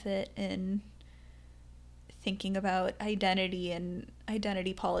benefit in thinking about identity and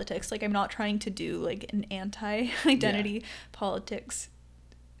identity politics. Like, I'm not trying to do like an anti-identity politics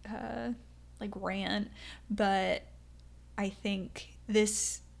like rant, but I think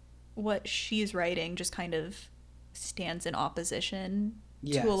what she's writing just kind of stands in opposition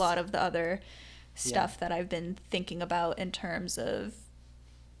to a lot of the other stuff that I've been thinking about in terms of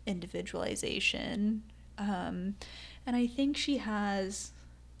individualization. And I think she has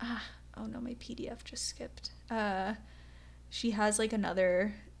oh no, my PDF just skipped. She has like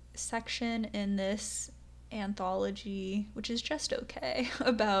another section in this anthology, which is just okay,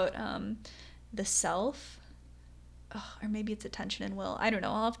 about the self. Oh, or maybe it's attention and will. I don't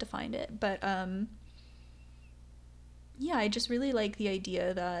know. I'll have to find it. But yeah, I just really like the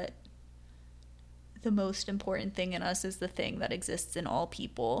idea that the most important thing in us is the thing that exists in all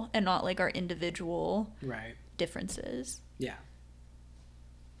people, and not like our individual differences. Yeah.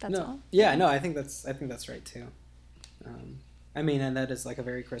 That's all. Yeah, no, I think that's right too. I mean, and that is like a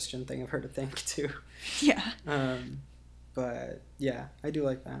very Christian thing of her to think too. Yeah. But yeah, I do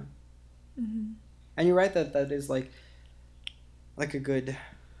like that. Mm-hmm. And you're right that is like a good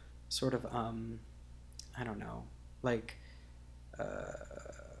sort of I don't know, like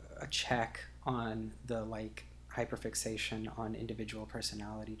a check on the like hyperfixation on individual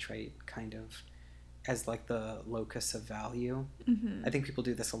personality trait kind of as like the locus of value. Mm-hmm. I think people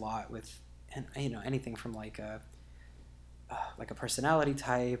do this a lot with, and anything from like a personality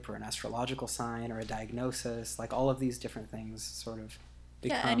type or an astrological sign or a diagnosis, like all of these different things sort of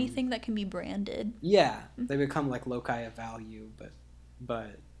become, anything that can be branded. Yeah, they become like loci of value,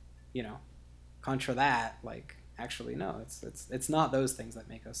 but contra that, like actually no, it's not those things that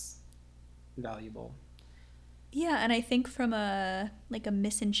make us valuable. Yeah, and I think from a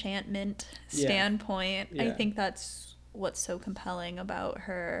misenchantment standpoint, I think that's what's so compelling about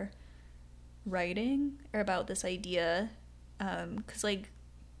her writing, or about this idea, because like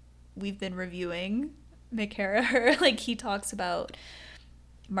we've been reviewing Mick Harrer, like he talks about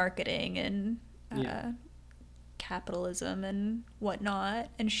marketing and capitalism and whatnot,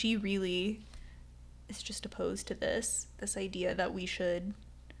 and she really is just opposed to this idea that we should,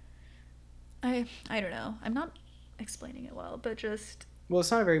 I don't know, I'm not explaining it well, but just, well,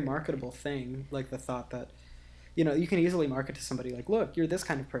 it's not a very marketable thing, like the thought that you can easily market to somebody like, look, you're this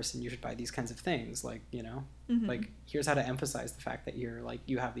kind of person, you should buy these kinds of things, like mm-hmm. like here's how to emphasize the fact that you're like,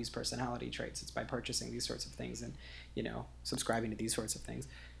 you have these personality traits, it's by purchasing these sorts of things and subscribing to these sorts of things.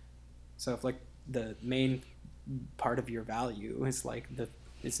 So if like the main part of your value is like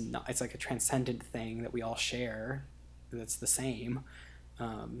it's like a transcendent thing that we all share that's the same,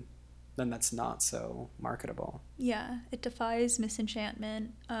 then that's not so marketable. Yeah, it defies misenchantment.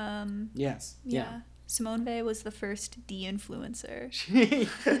 Yes. Yeah. Simone Weil was the first de-influencer.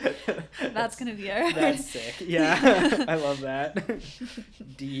 That's gonna be our... That's sick. Yeah, I love that.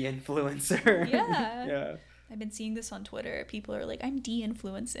 De-influencer. Yeah. I've been seeing this on Twitter. People are like, I'm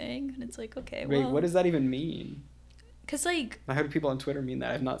de-influencing. And it's like, okay, wait, what does that even mean? Because, like... How do people on Twitter mean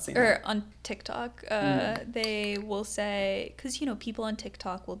that? I've not seen or that. on TikTok, they will say... Because, you know, people on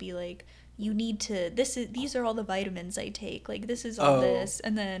TikTok will be like, you need to... These are all the vitamins I take. Like, this is all this.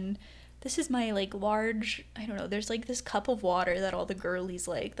 And then... This is my, like, large... I don't know. There's, like, this cup of water that all the girlies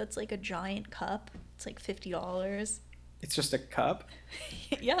like. That's, like, a giant cup. It's, like, $50. It's just a cup?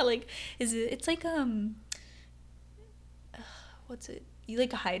 Yeah, like... It's like, what's it?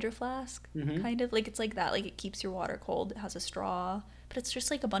 Like a Hydro Flask, kind of. Like, it's like that. Like, it keeps your water cold. It has a straw. But it's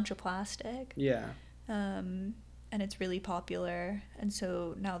just, like, a bunch of plastic. Yeah. And it's really popular. And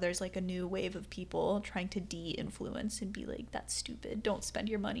so now there's, like, a new wave of people trying to de-influence and be like, that's stupid. Don't spend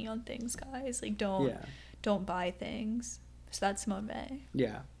your money on things, guys. Like, don't buy things. So that's Simone Weil.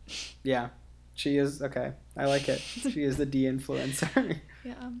 Yeah. Yeah. She is, okay. I like it. She is the de-influencer.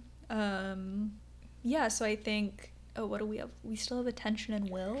 Yeah. Yeah, so I think... Oh, what do we have? We still have attention and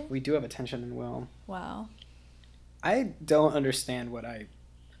will? We do have attention and will. Wow. I don't understand what I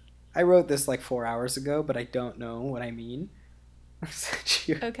wrote this like 4 hours ago, but I don't know what I mean.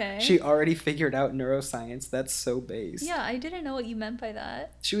 Okay. She already figured out neuroscience. That's so base. Yeah, I didn't know what you meant by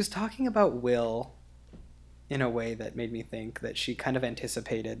that. She was talking about will in a way that made me think that she kind of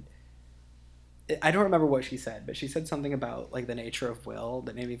anticipated... I don't remember what she said, but she said something about like the nature of will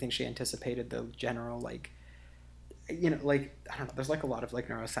that made me think she anticipated the general like... You know, like, I don't know, there's like a lot of like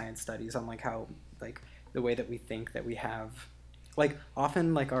neuroscience studies on like how like the way that we think that we have like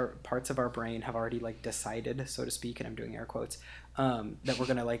often like our parts of our brain have already like decided, so to speak, and I'm doing air quotes, that we're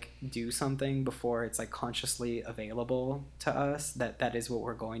gonna like do something before it's like consciously available to us that is what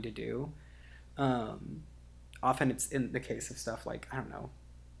we're going to do. Often it's in the case of stuff like, I don't know,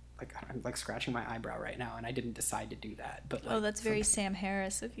 like I'm like scratching my eyebrow right now and I didn't decide to do that, but like, that's very Sam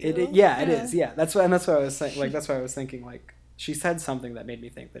Harris of you. It is. Yeah, that's what I was saying. Like that's why I was thinking. Like she said something that made me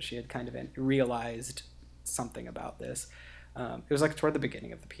think that she had kind of realized something about this. It was like toward the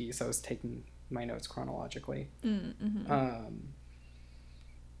beginning of the piece. I was taking my notes chronologically.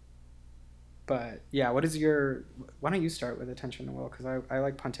 But yeah, what is your? Why don't you start with attention and will? Because I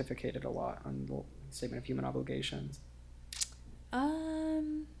like pontificated a lot on the statement of human obligations. I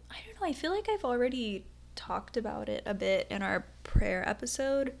don't know. I feel like I've already talked about it a bit in our prayer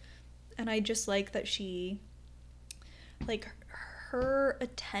episode, and I just like that she, like, her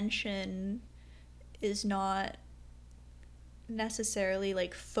attention is not necessarily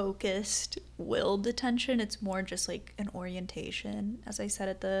like focused, willed attention. It's more just like an orientation, as I said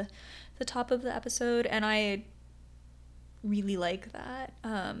at the top of the episode, and I really like that.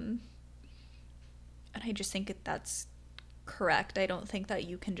 And I just think that's correct. I don't think that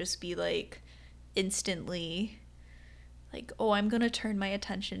you can just be like instantly like, oh, I'm gonna turn my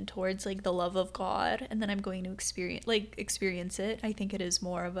attention towards like the love of God and then I'm going to experience it. I think it is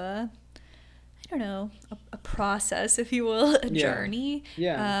more of a, I don't know, a process, if you will, a journey.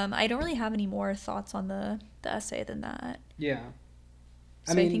 I don't really have any more thoughts on the essay than that. So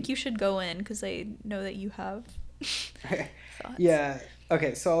I think you should go in because I know that you have thoughts. Yeah.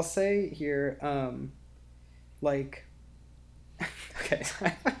 Okay, so I'll say here, like, okay,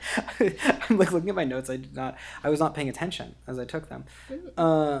 I'm like looking at my notes. I was not paying attention as I took them.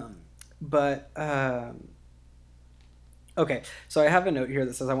 Okay, so I have a note here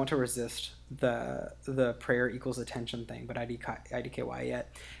that says I want to resist the prayer equals attention thing, but IDKY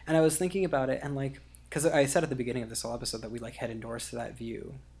yet. And I was thinking about it, and like, because I said at the beginning of this whole episode that we like had endorsed that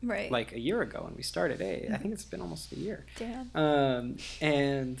view, right? Like a year ago when we started. I think it's been almost a year. Damn.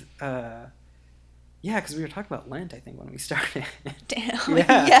 Yeah, because we were talking about Lent, I think, when we started. Damn.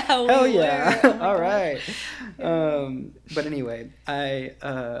 Yeah. Hell we yeah. were. Oh all God. right. But anyway, what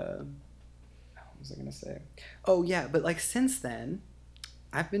was I going to say? Oh, yeah, but like since then,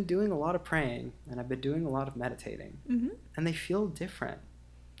 I've been doing a lot of praying and I've been doing a lot of meditating. Mm-hmm. And they feel different.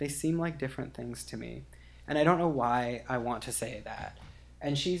 They seem like different things to me. And I don't know why I want to say that.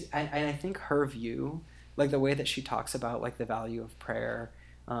 And I think her view, like the way that she talks about like the value of prayer,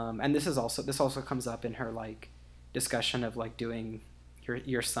 and this also comes up in her like discussion of like doing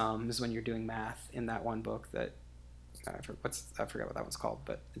your sums when you're doing math in that one book that I forget what that one's called,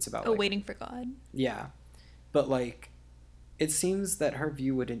 but it's about like, Waiting for God. Yeah, but like it seems that her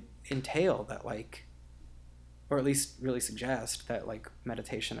view would entail that like, or at least really suggest that like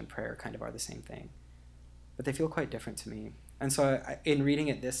meditation and prayer kind of are the same thing, but they feel quite different to me. And so in reading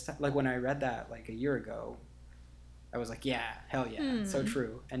it this time, like when I read that like a year ago, I was like, yeah, hell yeah, so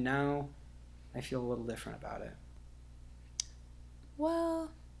true. And now I feel a little different about it.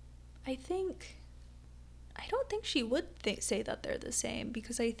 Well, I don't think she would say that they're the same,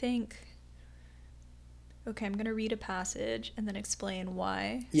 because I think, okay, I'm going to read a passage and then explain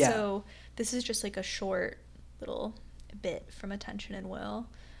why. Yeah. So this is just like a short little bit from Attention and Will.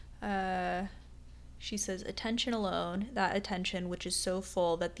 She says, attention alone, that attention which is so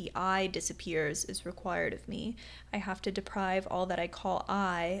full that the I disappears, is required of me. I have to deprive all that I call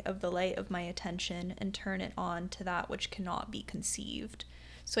I of the light of my attention and turn it on to that which cannot be conceived.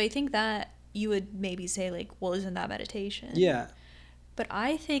 So I think that you would maybe say, like, well, isn't that meditation? Yeah. But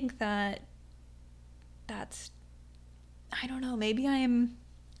I think that that's, I don't know, maybe I'm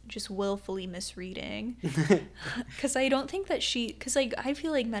just willfully misreading. Because I don't think that because, like, I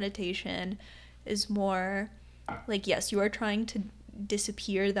feel like meditation is more like, yes, you are trying to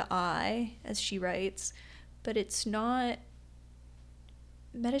disappear the I, as she writes, but it's not,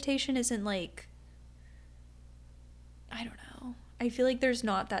 meditation isn't like, I don't know, I feel like there's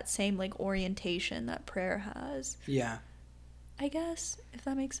not that same, like, orientation that prayer has. Yeah. I guess, if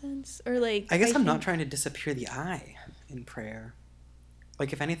that makes sense. Or, like, I guess I'm not trying to disappear the I in prayer.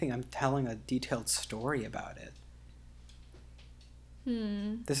 Like, if anything, I'm telling a detailed story about it.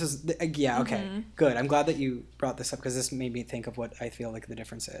 This is, yeah, okay, good. I'm glad that you brought this up, because this made me think of what I feel like the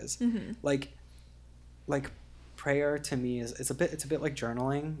difference is. Like prayer to me is, it's a bit like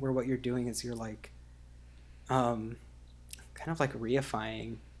journaling, where what you're doing is you're like, kind of like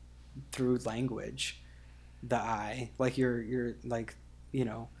reifying through language the I. Like you're like, you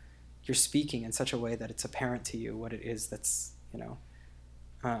know, you're speaking in such a way that it's apparent to you what it is that's, you know,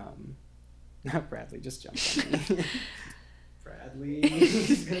 Bradley just jumped on me. Bradley,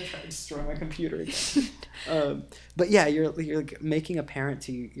 he's gonna try to destroy my computer again. But yeah, you're making apparent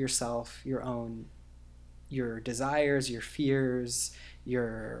to yourself your desires, your fears,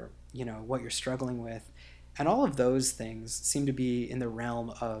 what you're struggling with, and all of those things seem to be in the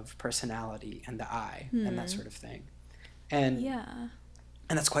realm of personality and the I and that sort of thing, and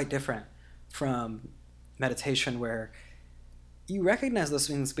that's quite different from meditation, where you recognize those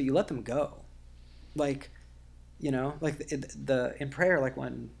things but you let them go. Like, like the in prayer, like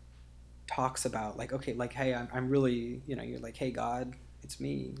one talks about, like, okay, like, hey, I'm really, you're like, hey God, it's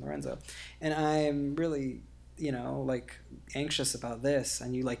me, Lorenzo, and I'm really, like, anxious about this,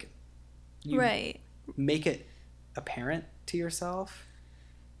 and you right, make it apparent to yourself,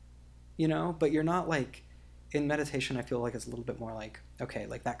 but you're not, like, in meditation, I feel like it's a little bit more like, okay,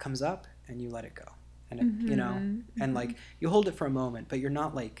 like, that comes up and you let it go, and it, and like, you hold it for a moment, but you're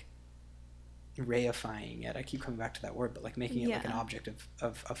not, like, reifying it. I keep coming back to that word, but like making it like an object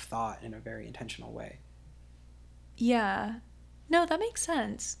of thought in a very intentional way. Yeah. No, that makes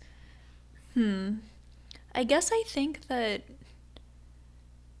sense. I guess I think that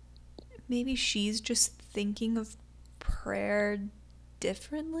maybe she's just thinking of prayer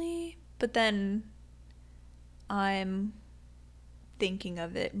differently, but then I'm thinking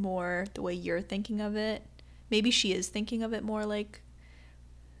of it more the way you're thinking of it. Maybe she is thinking of it more like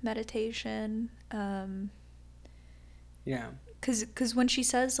meditation. Yeah. Because when she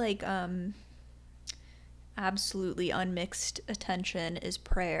says, like, absolutely unmixed attention is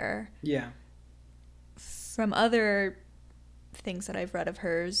prayer. Yeah. From other things that I've read of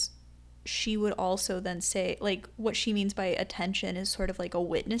hers, she would also then say, like, what she means by attention is sort of like a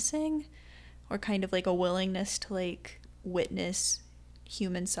witnessing, or kind of like a willingness to, like, witness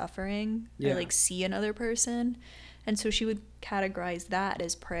human suffering, or like see another person. And so she would categorize that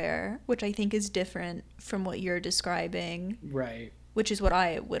as prayer, which I think is different from what you're describing. Right. Which is what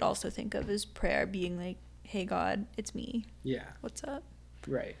I would also think of as prayer, being like, hey God, it's me. Yeah. What's up?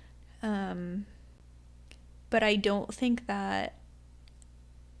 Right. But I don't think that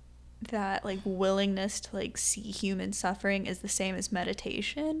like willingness to, like, see human suffering is the same as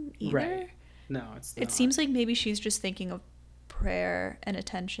meditation either. Right. No, it's not. It seems like maybe she's just thinking of prayer and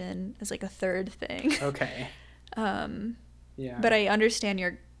attention as like a third thing. Okay. Yeah. But I understand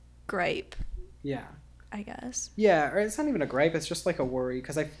your gripe. Yeah. I guess. Yeah, or it's not even a gripe, it's just like a worry,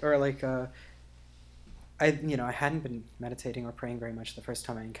 because I hadn't been meditating or praying very much the first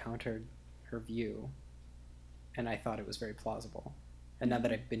time I encountered her view, and I thought it was very plausible. And now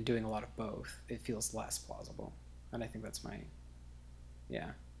that I've been doing a lot of both, it feels less plausible. And I think that's my,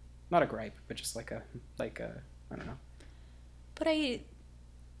 not a gripe, but just like a I don't know. But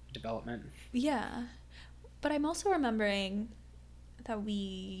development. Yeah. But I'm also remembering that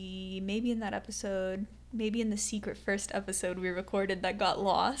we, maybe in that episode, maybe in the secret first episode we recorded that got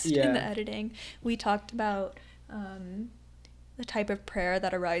lost in the editing, we talked about the type of prayer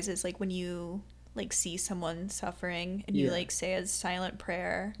that arises, like, when you, like, see someone suffering and you, like, say a silent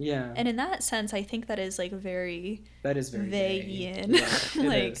prayer. Yeah. And in that sense, I think that is, like, very Weigian,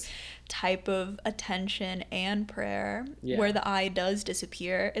 like, type of attention and prayer, where the I does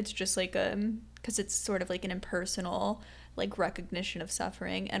disappear. It's just like because it's sort of like an impersonal, like, recognition of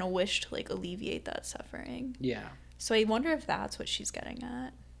suffering and a wish to, like, alleviate that suffering. Yeah. So I wonder if that's what she's getting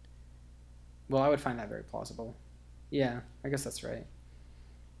at. Well, I would find that very plausible. Yeah, I guess that's right.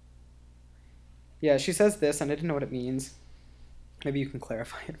 Yeah, she says this, and I didn't know what it means. Maybe you can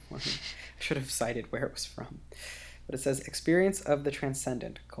clarify it for me. I should have cited where it was from. But it says, experience of the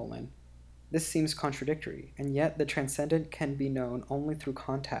transcendent, colon. This seems contradictory, and yet the transcendent can be known only through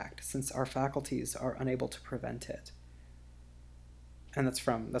contact, since our faculties are unable to prevent it. And that's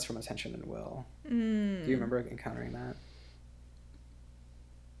from Attention and Will. Do you remember encountering that?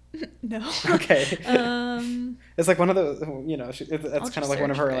 No. Okay. It's like one of those, it's kind of like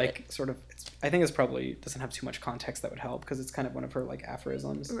one of her, like, sort of, I think it's probably doesn't have too much context that would help, because it's kind of one of her, like,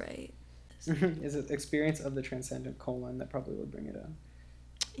 aphorisms. Right. Is it experience of the transcendent, colon, that probably would bring it up.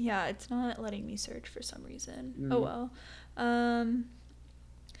 Yeah, it's not letting me search for some reason. Oh, well.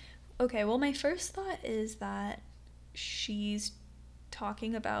 Okay, well, my first thought is that she's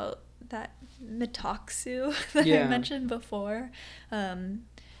talking about that metoxu that I mentioned before.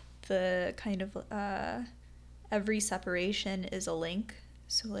 The kind of every separation is a link.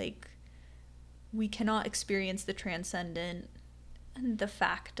 So, like, we cannot experience the transcendent, and the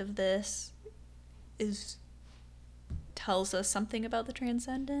fact of this tells us something about the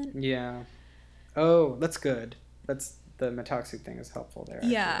transcendent. Yeah. Oh, that's good. That's the metoxu thing is helpful there.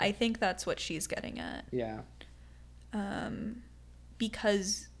 Yeah, actually. I think that's what she's getting at. Yeah.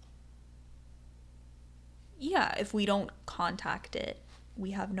 Because, yeah, if we don't contact it,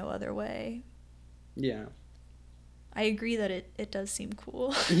 we have no other way. Yeah. I agree that it does seem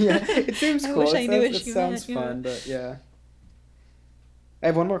cool. Yeah, it seems cool. I wish I knew what it she sounds meant, fun, but yeah. I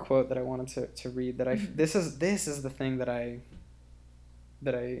have one more quote that I wanted to read. That this is the thing that I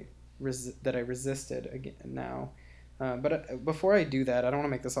resisted again now. But before I do that, I don't want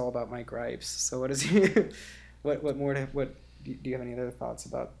to make this all about my gripes. So what is what more do you have any other thoughts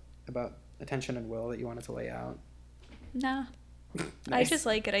about Attention and Will that you wanted to lay out? Nah. Nice. I just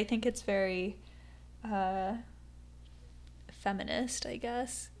like it. I think it's very feminist, I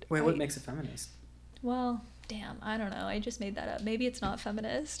guess. Wait, what makes it feminist? Well, damn, I don't know. I just made that up. Maybe it's not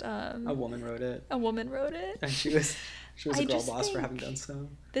feminist. A woman wrote it. A woman wrote it. And she was a girl boss for having done so.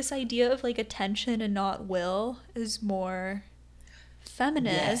 This idea of, like, attention and not will is more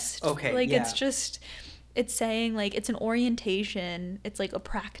feminist. Yes. Okay. Like, yeah. it's saying, like, it's an orientation. It's like a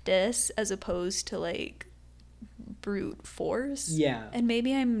practice as opposed to, like, brute force. Yeah. And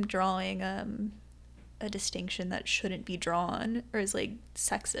maybe I'm drawing a distinction that shouldn't be drawn or is, like,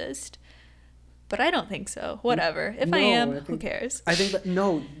 sexist. But I don't think so. Whatever. If I am, who cares? I think that,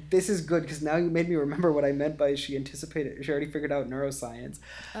 no, this is good, because now you made me remember what I meant by she already figured out neuroscience.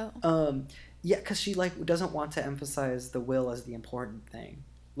 Oh. Yeah, because she, like, doesn't want to emphasize the will as the important thing.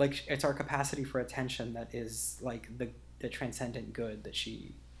 Like, it's our capacity for attention that is, like, the transcendent good that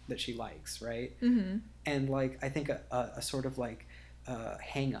she likes, right? Mm-hmm. And, like, I think a sort of, like,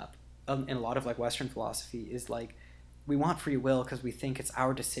 hang up in a lot of, like, Western philosophy is, like, we want free will because we think it's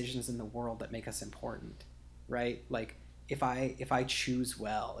our decisions in the world that make us important, right? Like, if I choose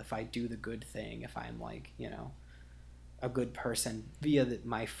well, if I do the good thing, if I'm, like, a good person via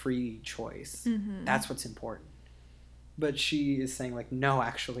my free choice, that's what's important. But she is saying, like, no,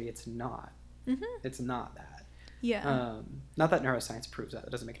 actually, it's not. It's not that. Yeah. Not that neuroscience proves that. That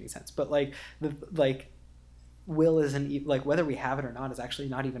doesn't make any sense. But, like, will isn't, like, whether we have it or not is actually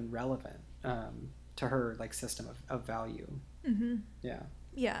not even relevant to her, like, system of value.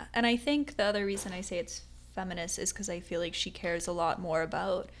 Yeah. And I think the other reason I say it's feminist is because I feel like she cares a lot more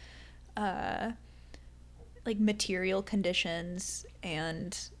about like, material conditions,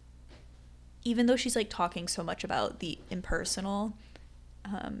 and even though she's, like, talking so much about the impersonal,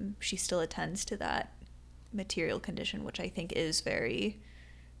 she still attends to that material condition, which I think is very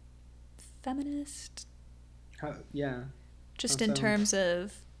feminist. Yeah. Just in terms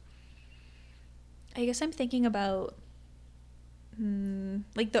of, I guess I'm thinking about,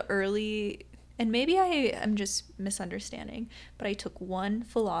 like, the early, and maybe I am just misunderstanding, but I took one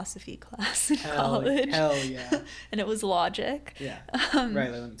philosophy class in college. Hell yeah. And it was logic. Yeah.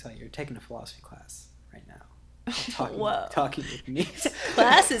 Right, let me tell you, you're taking a philosophy class right now. Talking with me.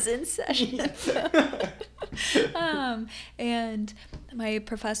 Class is in session. And my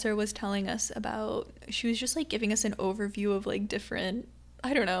professor was telling us about, she was just, like, giving us an overview of, like, different,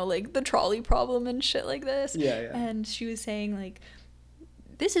 I don't know, like, the trolley problem and shit like this. Yeah. And she was saying, like,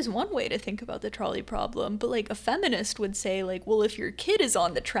 this is one way to think about the trolley problem, but, like, a feminist would say, like, well, if your kid is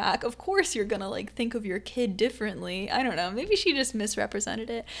on the track, of course you're gonna, like, think of your kid differently. I don't know, maybe she just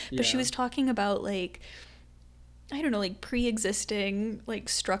misrepresented it. But she was talking about, like, I don't know, like, pre-existing, like,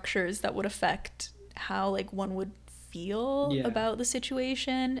 structures that would affect how, like, one would feel about the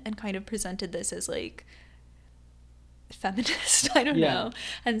situation, and kind of presented this as, like, feminist. I don't know.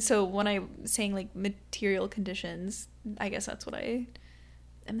 And so when I'm saying like material conditions, I guess that's what I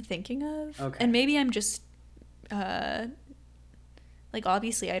am thinking of. Okay. And maybe I'm just like,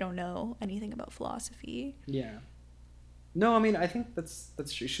 obviously I don't know anything about philosophy. Yeah. No, I mean, I think that's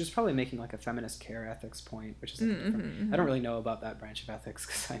true. She's probably making like a feminist care ethics point, which is like different. I don't really know about that branch of ethics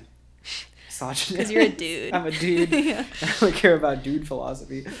because I'm misogynist. Because you're a dude. I'm a dude. Yeah. I only care about dude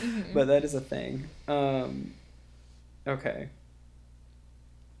philosophy, but that is a thing. Okay.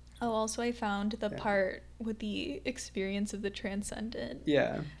 Oh, also I found the part with the experience of the transcendent.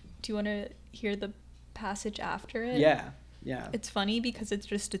 Yeah. Do you want to hear the passage after it? Yeah. It's funny because it's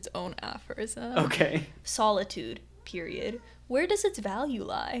just its own aphorism. Okay. Solitude, period. Where does its value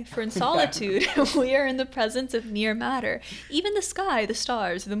lie? For in solitude, we are in the presence of mere matter. Even the sky, the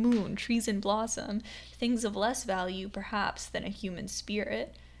stars, the moon, trees in blossom, things of less value, perhaps, than a human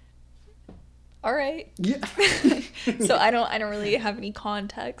spirit. All right. Yeah. So I don't really have any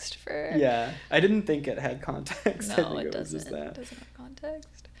context for. Yeah, I didn't think it had context. No, it doesn't. It doesn't have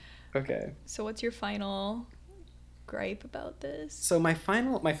context. Okay. So what's your final gripe about this? So my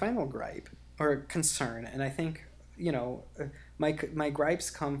final gripe or concern, and I think, you know, my gripes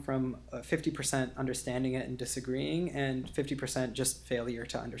come from 50% understanding it and disagreeing, and 50% just failure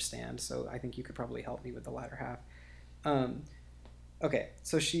to understand. So I think you could probably help me with the latter half. Okay,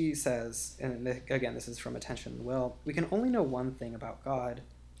 so she says, and again, this is from Attention and Will, we can only know one thing about God,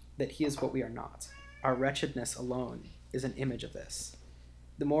 that he is what we are not. Our wretchedness alone is an image of this.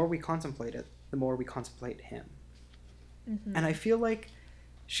 The more we contemplate it, the more we contemplate him. Mm-hmm. And I feel like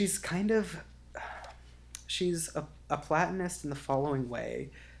she's a Platonist in the following way.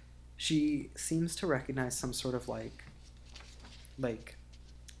 She seems to recognize some sort of like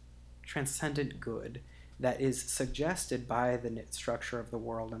transcendent good that is suggested by the structure of the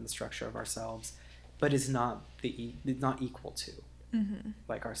world and the structure of ourselves, but is not not equal to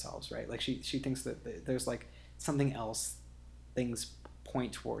like ourselves, right? Like she thinks that there's like something else things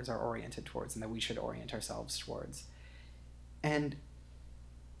point towards, are oriented towards, and that we should orient ourselves towards. And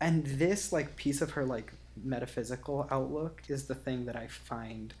this like piece of her like metaphysical outlook is the thing that I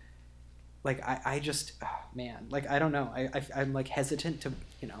find like I just man, like I don't know, I'm like hesitant to,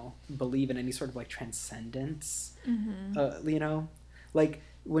 you know, believe in any sort of like transcendence. You know, like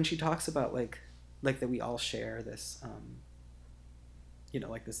when she talks about like that we all share this you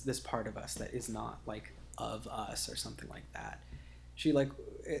know, like this part of us that is not like of us or something like that. She like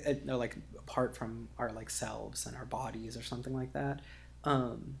like apart from our like selves and our bodies or something like that.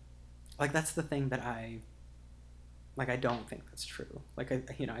 Like that's the thing that I don't think that's true. Like I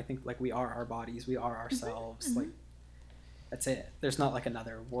think like we are our bodies, we are ourselves. Like that's it. There's not like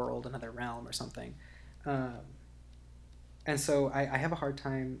another world, another realm or something. And so I have a hard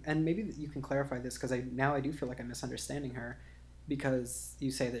time, and maybe you can clarify this because I do feel like I'm misunderstanding her, because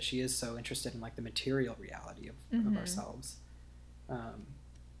you say that she is so interested in like the material reality of ourselves.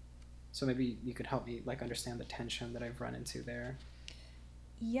 So maybe you could help me like understand the tension that I've run into there.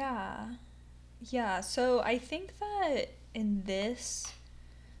 Yeah, so I think that in this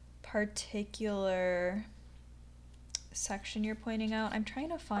particular section you're pointing out, I'm trying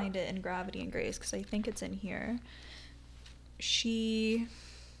to find it in Gravity and Grace because I think it's in here. She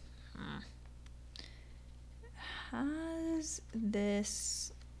has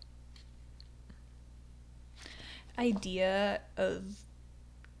this idea of,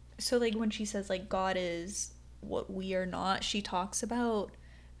 so like when she says like God is what we are not, she talks about,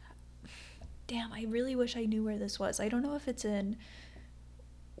 damn, I really wish I knew where this was. I don't know if it's in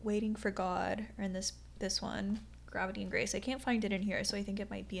Waiting for God or in this one, Gravity and Grace. I can't find it in here, so I think it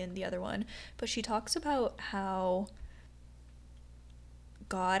might be in the other one. But she talks about how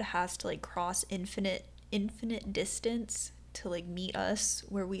God has to like cross infinite distance to like meet us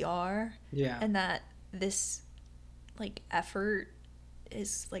where we are. Yeah. And that this like effort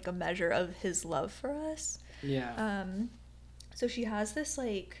is like a measure of his love for us. Yeah. So she has this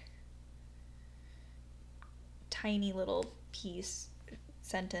like tiny little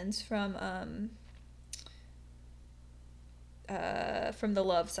sentence from the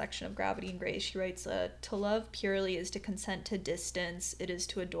love section of Gravity and Grace. She writes, to love purely is to consent to distance. It is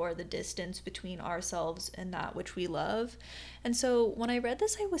to adore the distance between ourselves and that which we love. And so when I read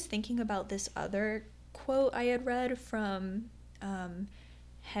this, I was thinking about this other quote I had read from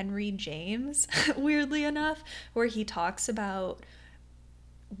Henry James, weirdly enough, where he talks about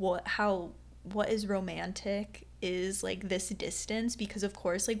what is romantic is like this distance, because of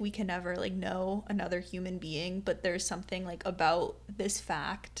course like we can never like know another human being, but there's something like about this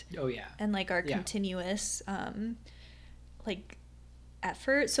fact and like our continuous like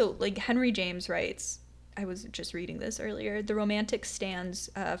effort. So like Henry James writes, I was just reading this earlier. The romantic stands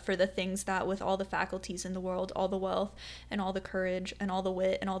for the things that, with all the faculties in the world, all the wealth and all the courage and all the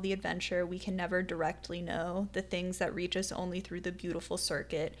wit and all the adventure, we can never directly know, the things that reach us only through the beautiful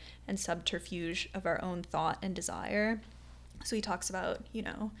circuit and subterfuge of our own thought and desire. So he talks about,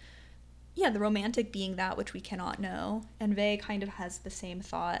 the romantic being that which we cannot know. And Weil kind of has the same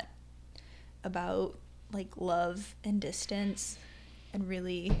thought about, like, love and distance, and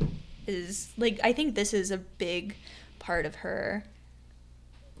really is, like, I think this is a big part of her,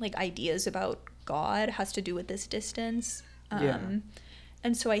 like, ideas about God has to do with this distance. And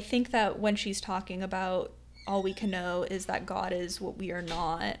so I think that when she's talking about all we can know is that God is what we are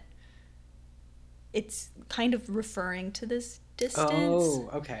not, it's kind of referring to this distance. Oh,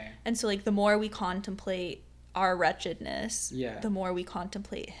 okay. And so, like, the more we contemplate our wretchedness, yeah, the more we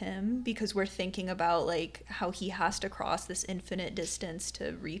contemplate him, because we're thinking about, like, how he has to cross this infinite distance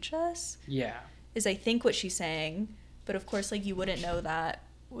to reach us. Yeah. Is, I think, what she's saying. But of course, like, you wouldn't know that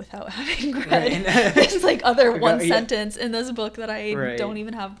without having read this, like, other one sentence in this book that I don't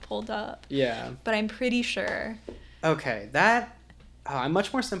even have pulled up. Yeah. But I'm pretty sure. Okay, I'm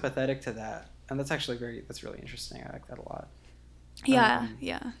much more sympathetic to that. And that's actually that's really interesting. I like that a lot. Yeah,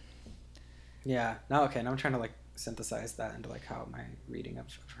 Yeah. Now I'm trying to, like, synthesize that into, like, how my reading of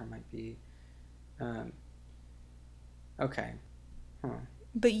her might be. Okay. Huh.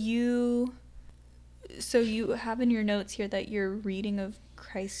 But so you have in your notes here that your reading of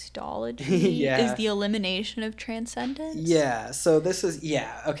Christology is the elimination of transcendence? Yeah. So this is,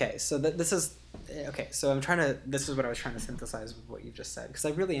 okay. So this is, okay. So this is what I was trying to synthesize with what you just said. Because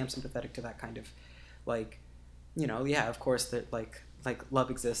I really am sympathetic to that kind of, like, of course that, like love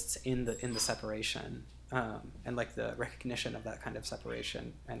exists in the separation, and, like, the recognition of that kind of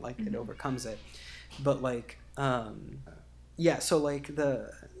separation, and, like, it overcomes it. But, like, so, like,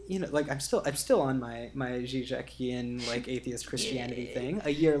 like, I'm still on my Zizekian, like, atheist Christianity thing. A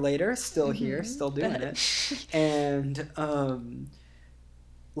year later, still here, still doing it. And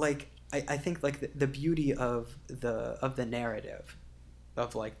like, I think, like, the beauty of the narrative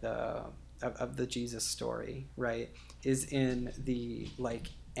of, like, of the Jesus story, right, is in the, like,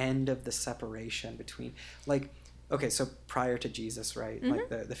 end of the separation between, like, okay, so prior to Jesus, right, like,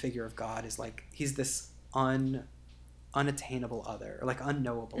 the figure of God is, like, he's this unattainable other, or, like,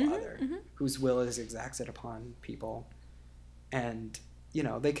 unknowable other, whose will is exacted upon people, and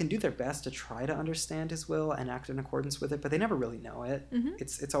they can do their best to try to understand his will and act in accordance with it, but they never really know it.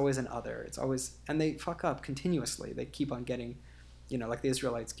 It's always an other. It's always, and they fuck up continuously. They keep on getting, like, the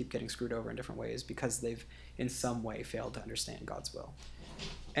Israelites keep getting screwed over in different ways because they've in some way failed to understand God's will.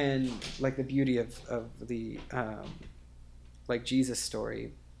 And, like, the beauty of the like, Jesus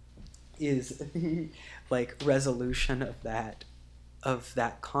story is the, like, resolution of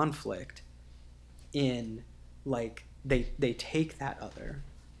that conflict in, like, they take that other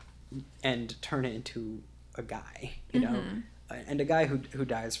and turn it into a guy, and a guy who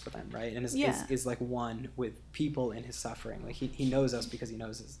dies for them, right, and is like one with people in his suffering. Like, he knows us because he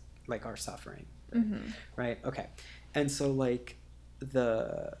knows like, our suffering, right? Okay. And so, like,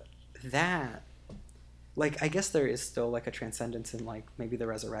 like, I guess there is still, like, a transcendence in, like, maybe the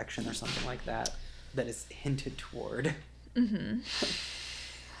resurrection or something like that is hinted toward.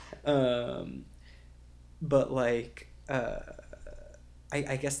 But, like,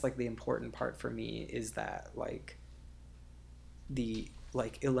 I guess, like, the important part for me is that, like, the,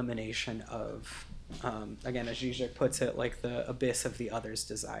 like, elimination of, again, as Zizek puts it, like, the abyss of the other's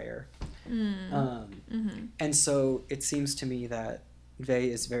desire. And so it seems to me that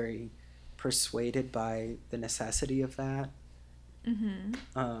Weil is very persuaded by the necessity of that,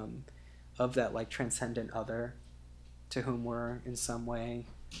 of that, like, transcendent other to whom we're in some way,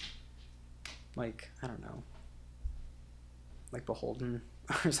 like, I don't know, like, beholden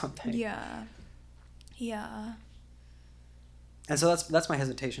or something. Yeah. And so that's my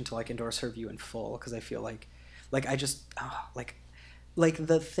hesitation to, like, endorse her view in full, because I feel like I just like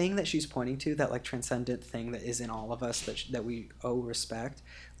the thing that she's pointing to, that, like, transcendent thing that is in all of us that we owe respect,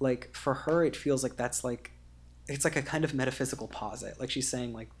 like, for her it feels like that's, like, it's like a kind of metaphysical posit. Like, she's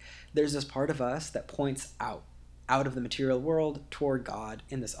saying, like, there's this part of us that points out of the material world toward God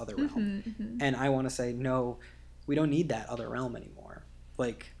in this other realm. And I want to say, no, we don't need that other realm anymore.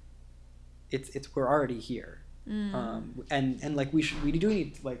 Like, it's we're already here. And like, we do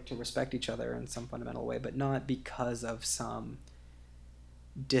need, like, to respect each other in some fundamental way, but not because of some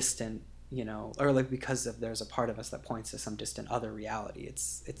distant, or, like, because of there's a part of us that points to some distant other reality.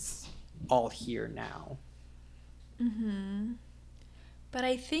 It's all here now. But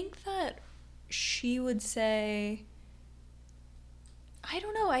I think that she would say, I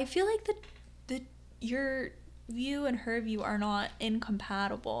don't know, I feel like the your view and her view are not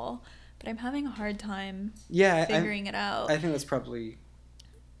incompatible, but I'm having a hard time figuring it out. I think that's probably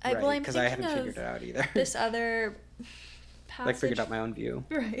right, because I haven't figured it out either. This other passage, like, figured out my own view.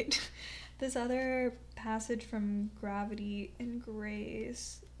 Right. This other passage from Gravity and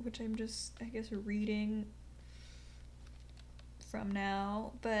Grace, which I'm just, I guess, reading from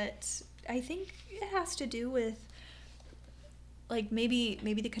now, but I think it has to do with, like, maybe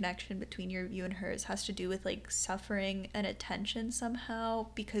the connection between your view and hers has to do with, like, suffering and attention somehow,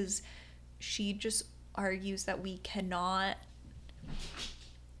 because she just argues that we cannot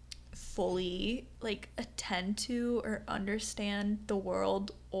fully, like, attend to or understand the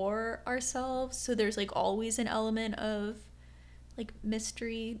world or ourselves, so there's, like, always an element of, like,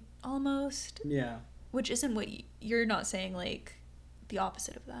 mystery almost. Yeah. Which isn't what you're not saying, like, the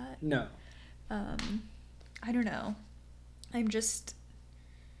opposite of that. No. I don't know. I'm just,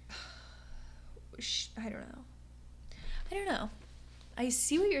 I don't know. I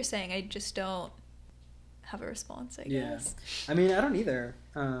see what you're saying. I just don't have a response, I guess. I mean, I don't either.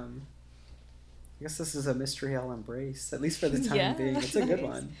 I guess this is a mystery I'll embrace, at least for the time being. It's a good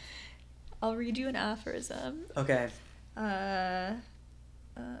one. I'll read you an aphorism. Okay.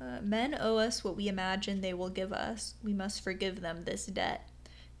 Men owe us what we imagine they will give us. We must forgive them this debt.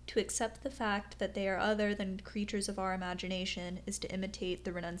 To accept the fact that they are other than creatures of our imagination is to imitate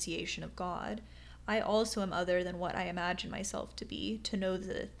the renunciation of God. I also am other than what I imagine myself to be. To know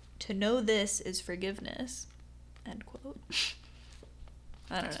this is forgiveness. End quote.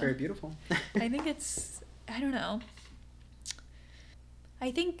 I don't know. It's very beautiful. I think it's, I don't know.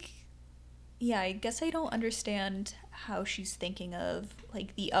 I think, yeah, I guess I don't understand how she's thinking of,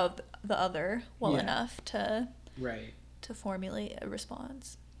 like, the other well enough to formulate a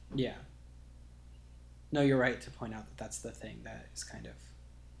response. Yeah. No, you're right to point out that that's the thing that is kind of,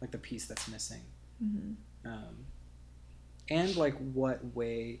 like, the piece that's missing. Mm-hmm. And, like, what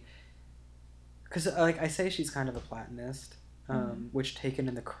way, because, like, I say she's kind of a Platonist, which taken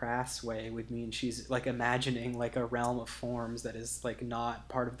in the crass way would mean she's, like, imagining, like, a realm of forms that is, like, not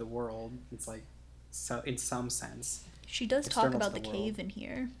part of the world. It's, like, so in some sense. She does talk about the cave in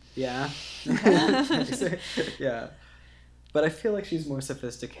here. Yeah. Yeah. But I feel like she's more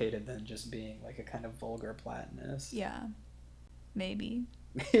sophisticated than just being, like, a kind of vulgar Platonist. Yeah. Maybe.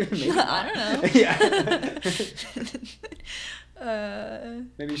 Maybe I don't know. Yeah.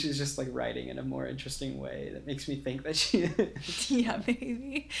 Maybe she's just, like, writing in a more interesting way that makes me think that she is. Yeah,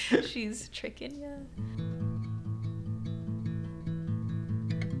 maybe. She's tricking you.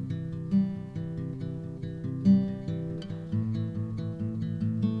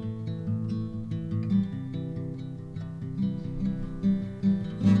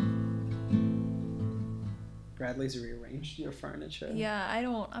 Bradley's rearranged your furniture. Yeah,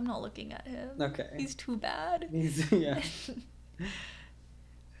 I'm not looking at him. Okay. He's too bad. Yeah.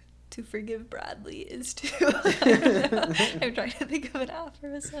 To forgive Bradley is to... I'm trying to think of an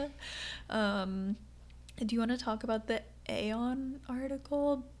aphorism. Do you want to talk about the Aeon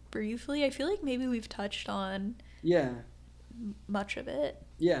article briefly? I feel like maybe we've touched on much of it.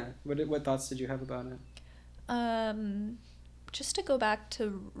 Yeah. What thoughts did you have about it? Just to go back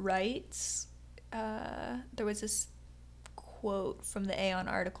to rights, there was this quote from the Aeon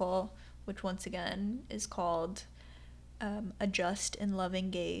article, which once again is called A Just and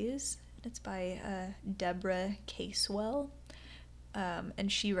Loving Gaze. It's by Deborah Casewell.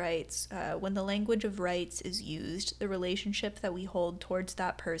 And she writes, when the language of rights is used, the relationship that we hold towards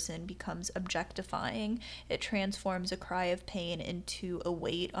that person becomes objectifying. It transforms a cry of pain into a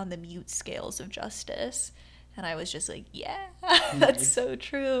weight on the mute scales of justice. And I was just like, yeah, that's so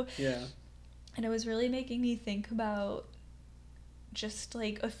true. Yeah. And it was really making me think about just,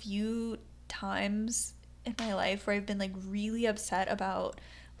 like, a few times in my life where I've been, like, really upset about,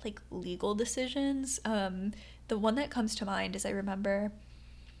 like, legal decisions. The one that comes to mind is I remember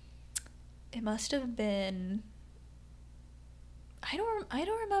it must have been, I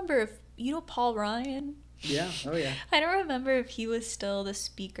don't remember if, you know, Paul Ryan? Yeah. Oh, yeah. I don't remember if he was still the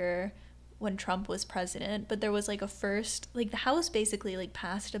speaker when Trump was president, but there was, like, the House basically, like,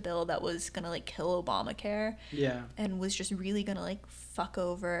 passed a bill that was gonna, like, kill Obamacare. Yeah. And was just really gonna, like, fuck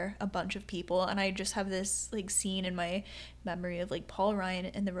over a bunch of people. And I just have this, like, scene in my memory of, like, Paul Ryan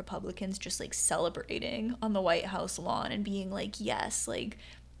and the Republicans just, like, celebrating on the White House lawn and being like, yes, like,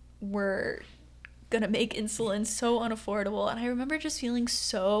 we're gonna make insulin so unaffordable. And I remember just feeling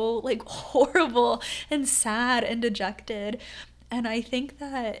so, like, horrible and sad and dejected. And I think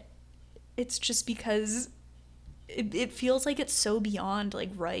that it's just because it feels like it's so beyond, like,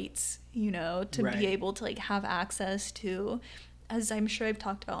 rights, you know, to be able to, like, have access to as I'm sure I've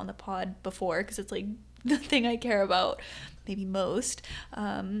talked about on the pod before, because it's like the thing I care about maybe most.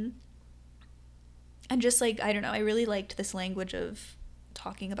 And just like, I don't know, I really liked this language of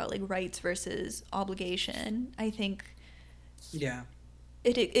talking about like rights versus obligation. I think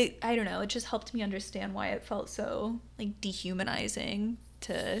it I don't know, it just helped me understand why it felt so like dehumanizing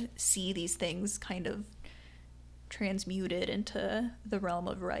to see these things kind of transmuted into the realm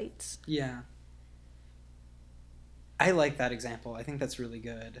of rights. Yeah. I like that example. I think that's really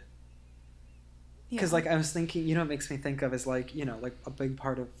good. Because like I was thinking, you know, what makes me think of is like, you know, like a big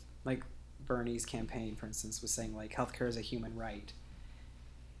part of like Bernie's campaign, for instance, was saying like healthcare is a human right.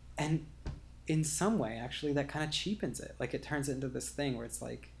 And in some way, actually, that kind of cheapens it. Like it turns it into this thing where it's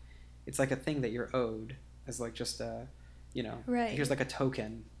like a thing that you're owed as like just a, you know, right. Here's like a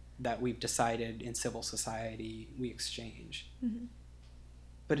token that we've decided in civil society we exchange. Mm-hmm.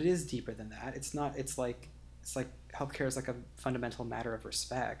 But it is deeper than that. It's not. It's like healthcare is like a fundamental matter of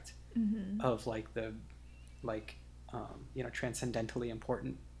respect, mm-hmm. of like the, like, you know, transcendentally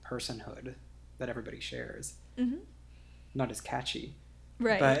important personhood that everybody shares. Mm-hmm. Not as catchy.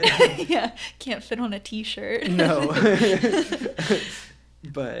 Right. But yeah, can't fit on a t-shirt. No.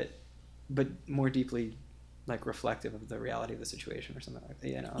 but more deeply like reflective of the reality of the situation or something like that,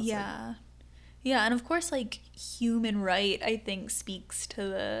 you know. Yeah. Like... Yeah, and of course like human right I think speaks to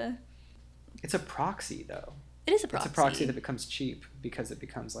the... It's a proxy though. It is a proxy. It's a proxy that becomes cheap because it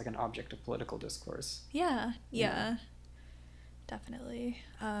becomes like an object of political discourse. Yeah. Definitely.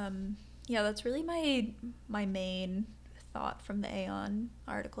 Yeah, that's really my main thought from the Aeon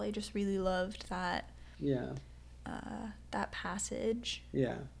article. I just really loved that that passage.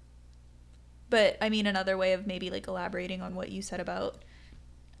 Yeah. But I mean, another way of maybe like elaborating on what you said about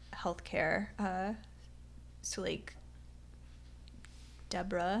healthcare, so like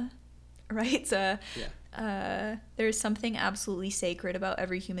Deborah writes there's something absolutely sacred about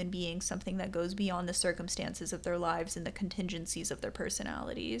every human being, something that goes beyond the circumstances of their lives and the contingencies of their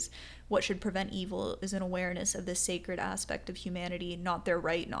personalities. What should prevent evil is an awareness of this sacred aspect of humanity, not their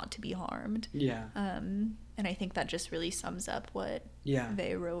right not to be harmed. Yeah. And I think that just really sums up what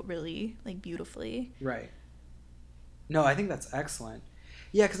they wrote really like beautifully. Right. No, I think that's excellent.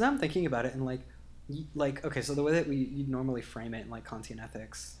 Yeah, because I'm thinking about it and like okay, so the way that you normally frame it in like Kantian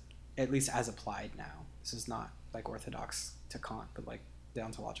ethics, at least as applied now, this is not like orthodox to Kant, but like the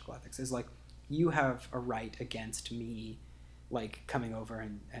ontological ethics is like you have a right against me like coming over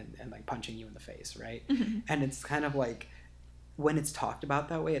and like punching you in the face, right? Mm-hmm. And it's kind of like when it's talked about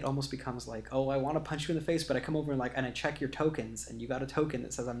that way, it almost becomes like, oh, I want to punch you in the face, but I come over and like, and I check your tokens, and you got a token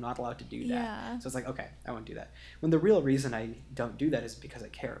that says I'm not allowed to do that. Yeah. So it's like, okay, I won't do that. When the real reason I don't do that is because I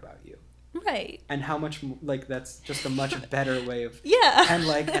care about you. Right. And how much, like, that's just a much better way of, yeah. And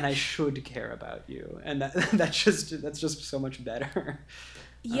like, and I should care about you. And that's just so much better.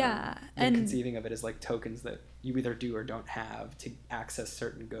 Yeah. And conceiving of it as like tokens that you either do or don't have to access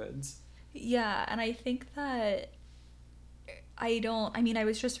certain goods. Yeah. And I think that I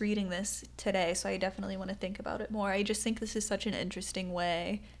was just reading this today, so I definitely want to think about it more. I just think this is such an interesting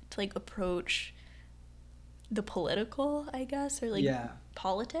way to like approach the political, I guess, or like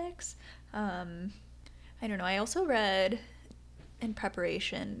politics. I don't know. I also read in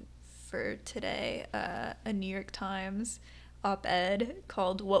preparation for today a New York Times op-ed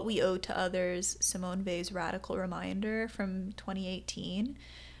called "What We Owe to Others: Simone Weil's Radical Reminder" from 2018.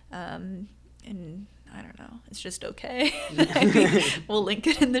 And I don't know, it's just okay. I mean, we'll link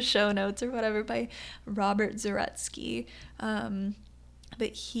it in the show notes or whatever, by Robert Zaretsky. But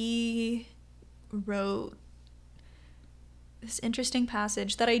he wrote this interesting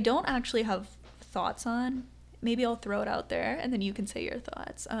passage that I don't actually have thoughts on. Maybe I'll throw it out there and then you can say your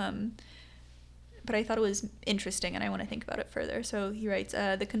thoughts. But I thought it was interesting and I want to think about it further. So he writes,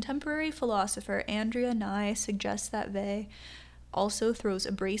 the contemporary philosopher Andrea Nye suggests that Weil also throws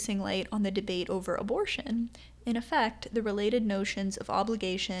a bracing light on the debate over abortion. In effect, the related notions of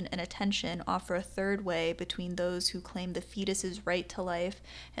obligation and attention offer a third way between those who claim the fetus's right to life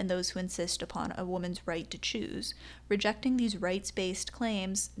and those who insist upon a woman's right to choose. Rejecting these rights-based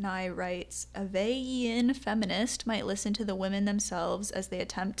claims, Nye writes, a Weian feminist might listen to the women themselves as they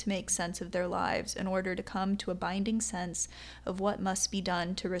attempt to make sense of their lives in order to come to a binding sense of what must be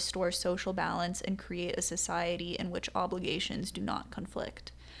done to restore social balance and create a society in which obligations do not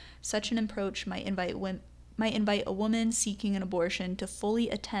conflict. Such an approach might invite a woman seeking an abortion to fully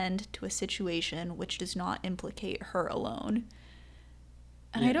attend to a situation which does not implicate her alone.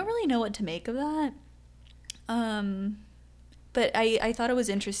 And I don't really know what to make of that. But I thought it was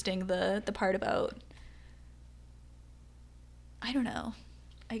interesting, the part about, I don't know,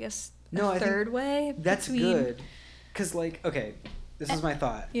 I guess third way. That's good. Because, like, okay, this is my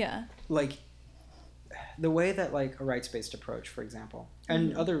thought. Yeah. Like, the way that, like, a rights-based approach, for example,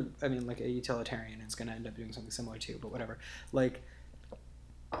 and like, a utilitarian is going to end up doing something similar too, but whatever. Like,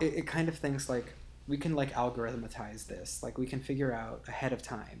 it kind of thinks, like, we can, like, algorithmatize this. Like, we can figure out ahead of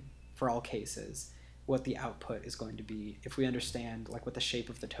time, for all cases, what the output is going to be if we understand, like, what the shape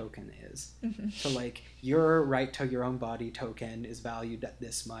of the token is. So, like, your right to your own body token is valued at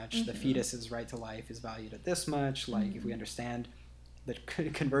this much. The fetus's right to life is valued at this much. Like, if we understand the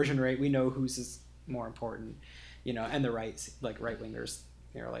conversion rate, we know whose is more important, you know, and the right-wingers,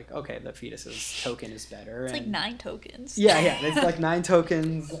 they're like, okay, the fetus's token is better. It's like 9 tokens. Yeah, it's like 9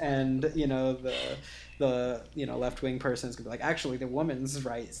 tokens, and, you know, the you know, left-wing person's gonna be like, actually, the woman's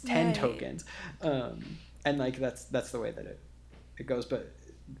right is 10 tokens. And, like, that's the way that it goes. But,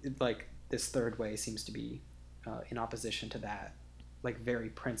 like, this third way seems to be in opposition to that, like, very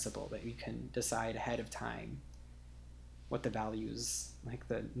principle that you can decide ahead of time what the values, like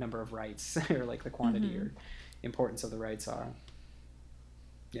the number of rights or, like, the quantity or importance of the rights are.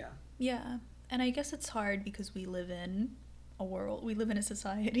 Yeah, and I guess it's hard because we live in a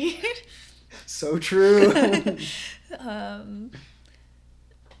society. So true. I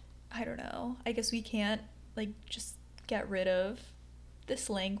don't know. I guess we can't, like, just get rid of this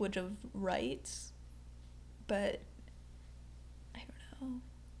language of rights, but I don't know.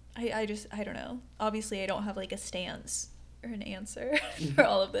 I don't know. Obviously, I don't have, like, a stance or an answer for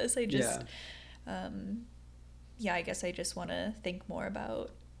all of this. I just, I guess I just want to think more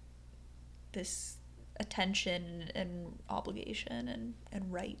about this attention and obligation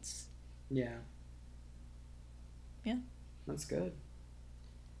and rights. Yeah. That's good.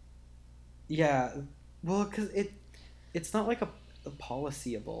 Yeah, well, because it's not like a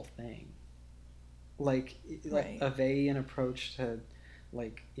policyable thing. Like, a Weyan approach to,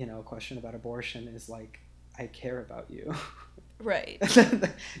 like, you know, a question about abortion is like, I care about you. Right.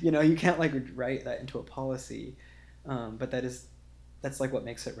 You know, you can't, like, write that into a policy, but that's like what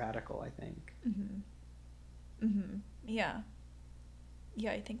makes it radical, I think. Yeah,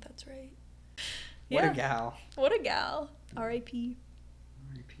 I think that's right. What a gal. What a gal. R.I.P.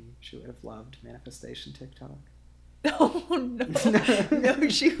 R.I.P. She would have loved manifestation TikTok. Oh, no. No,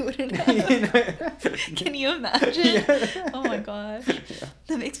 she wouldn't have. Can you imagine? Oh, my gosh.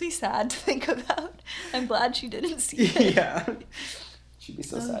 That makes me sad to think about. I'm glad she didn't see it. Yeah. She'd be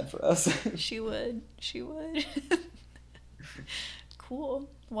so sad for us. She would. Cool.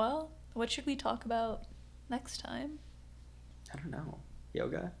 Well, what should we talk about next time? I don't know.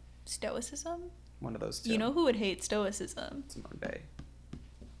 Yoga? Stoicism? One of those two. You know who would hate stoicism? Simone.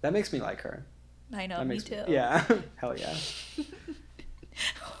 That makes me like her. I know, me too. Yeah. Hell yeah.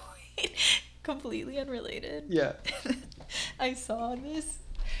 Wait, completely unrelated. Yeah. I saw this.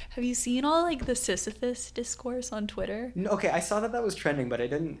 Have you seen all, like, the Sisyphus discourse on Twitter? No, okay, I saw that was trending, but I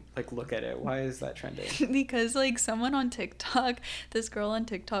didn't, like, look at it. Why is that trending? Because, like, someone on TikTok, this girl on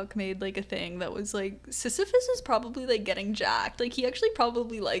TikTok made, like, a thing that was like, Sisyphus is probably, like, getting jacked. Like, he actually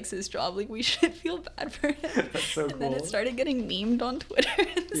probably likes his job. Like, we should feel bad for him. That's so cool. And then it started getting memed on Twitter.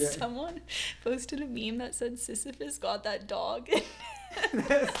 And someone posted a meme that said, Sisyphus got that dog.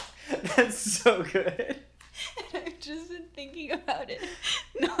 That's so good. And I've just been thinking about it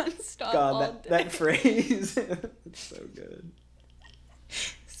nonstop. God, that phrase. It's so good.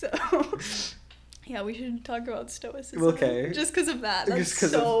 So, yeah, we should talk about stoicism. Okay. Just because of that. That's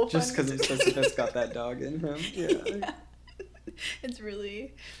so funny. Just because Sisyphus got that dog in him. Yeah. It's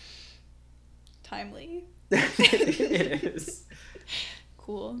really timely. It is.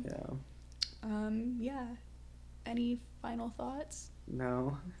 Cool. Yeah. Yeah. Any final thoughts?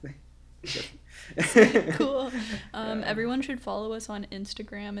 No. Cool. Everyone should follow us on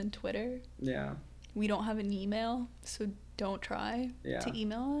Instagram and Twitter. Yeah. We don't have an email, so don't try to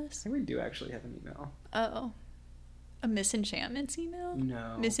email us. I think we do actually have an email. Oh. A Misenchantments email?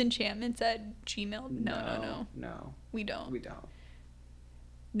 No. Misenchantments@gmail? No. We don't.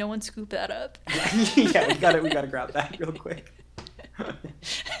 No one scoop that up. Yeah, we gotta grab that real quick.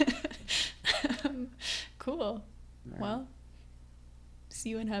 Cool. Right. Well, see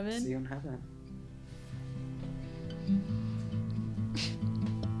you in heaven. See you in heaven.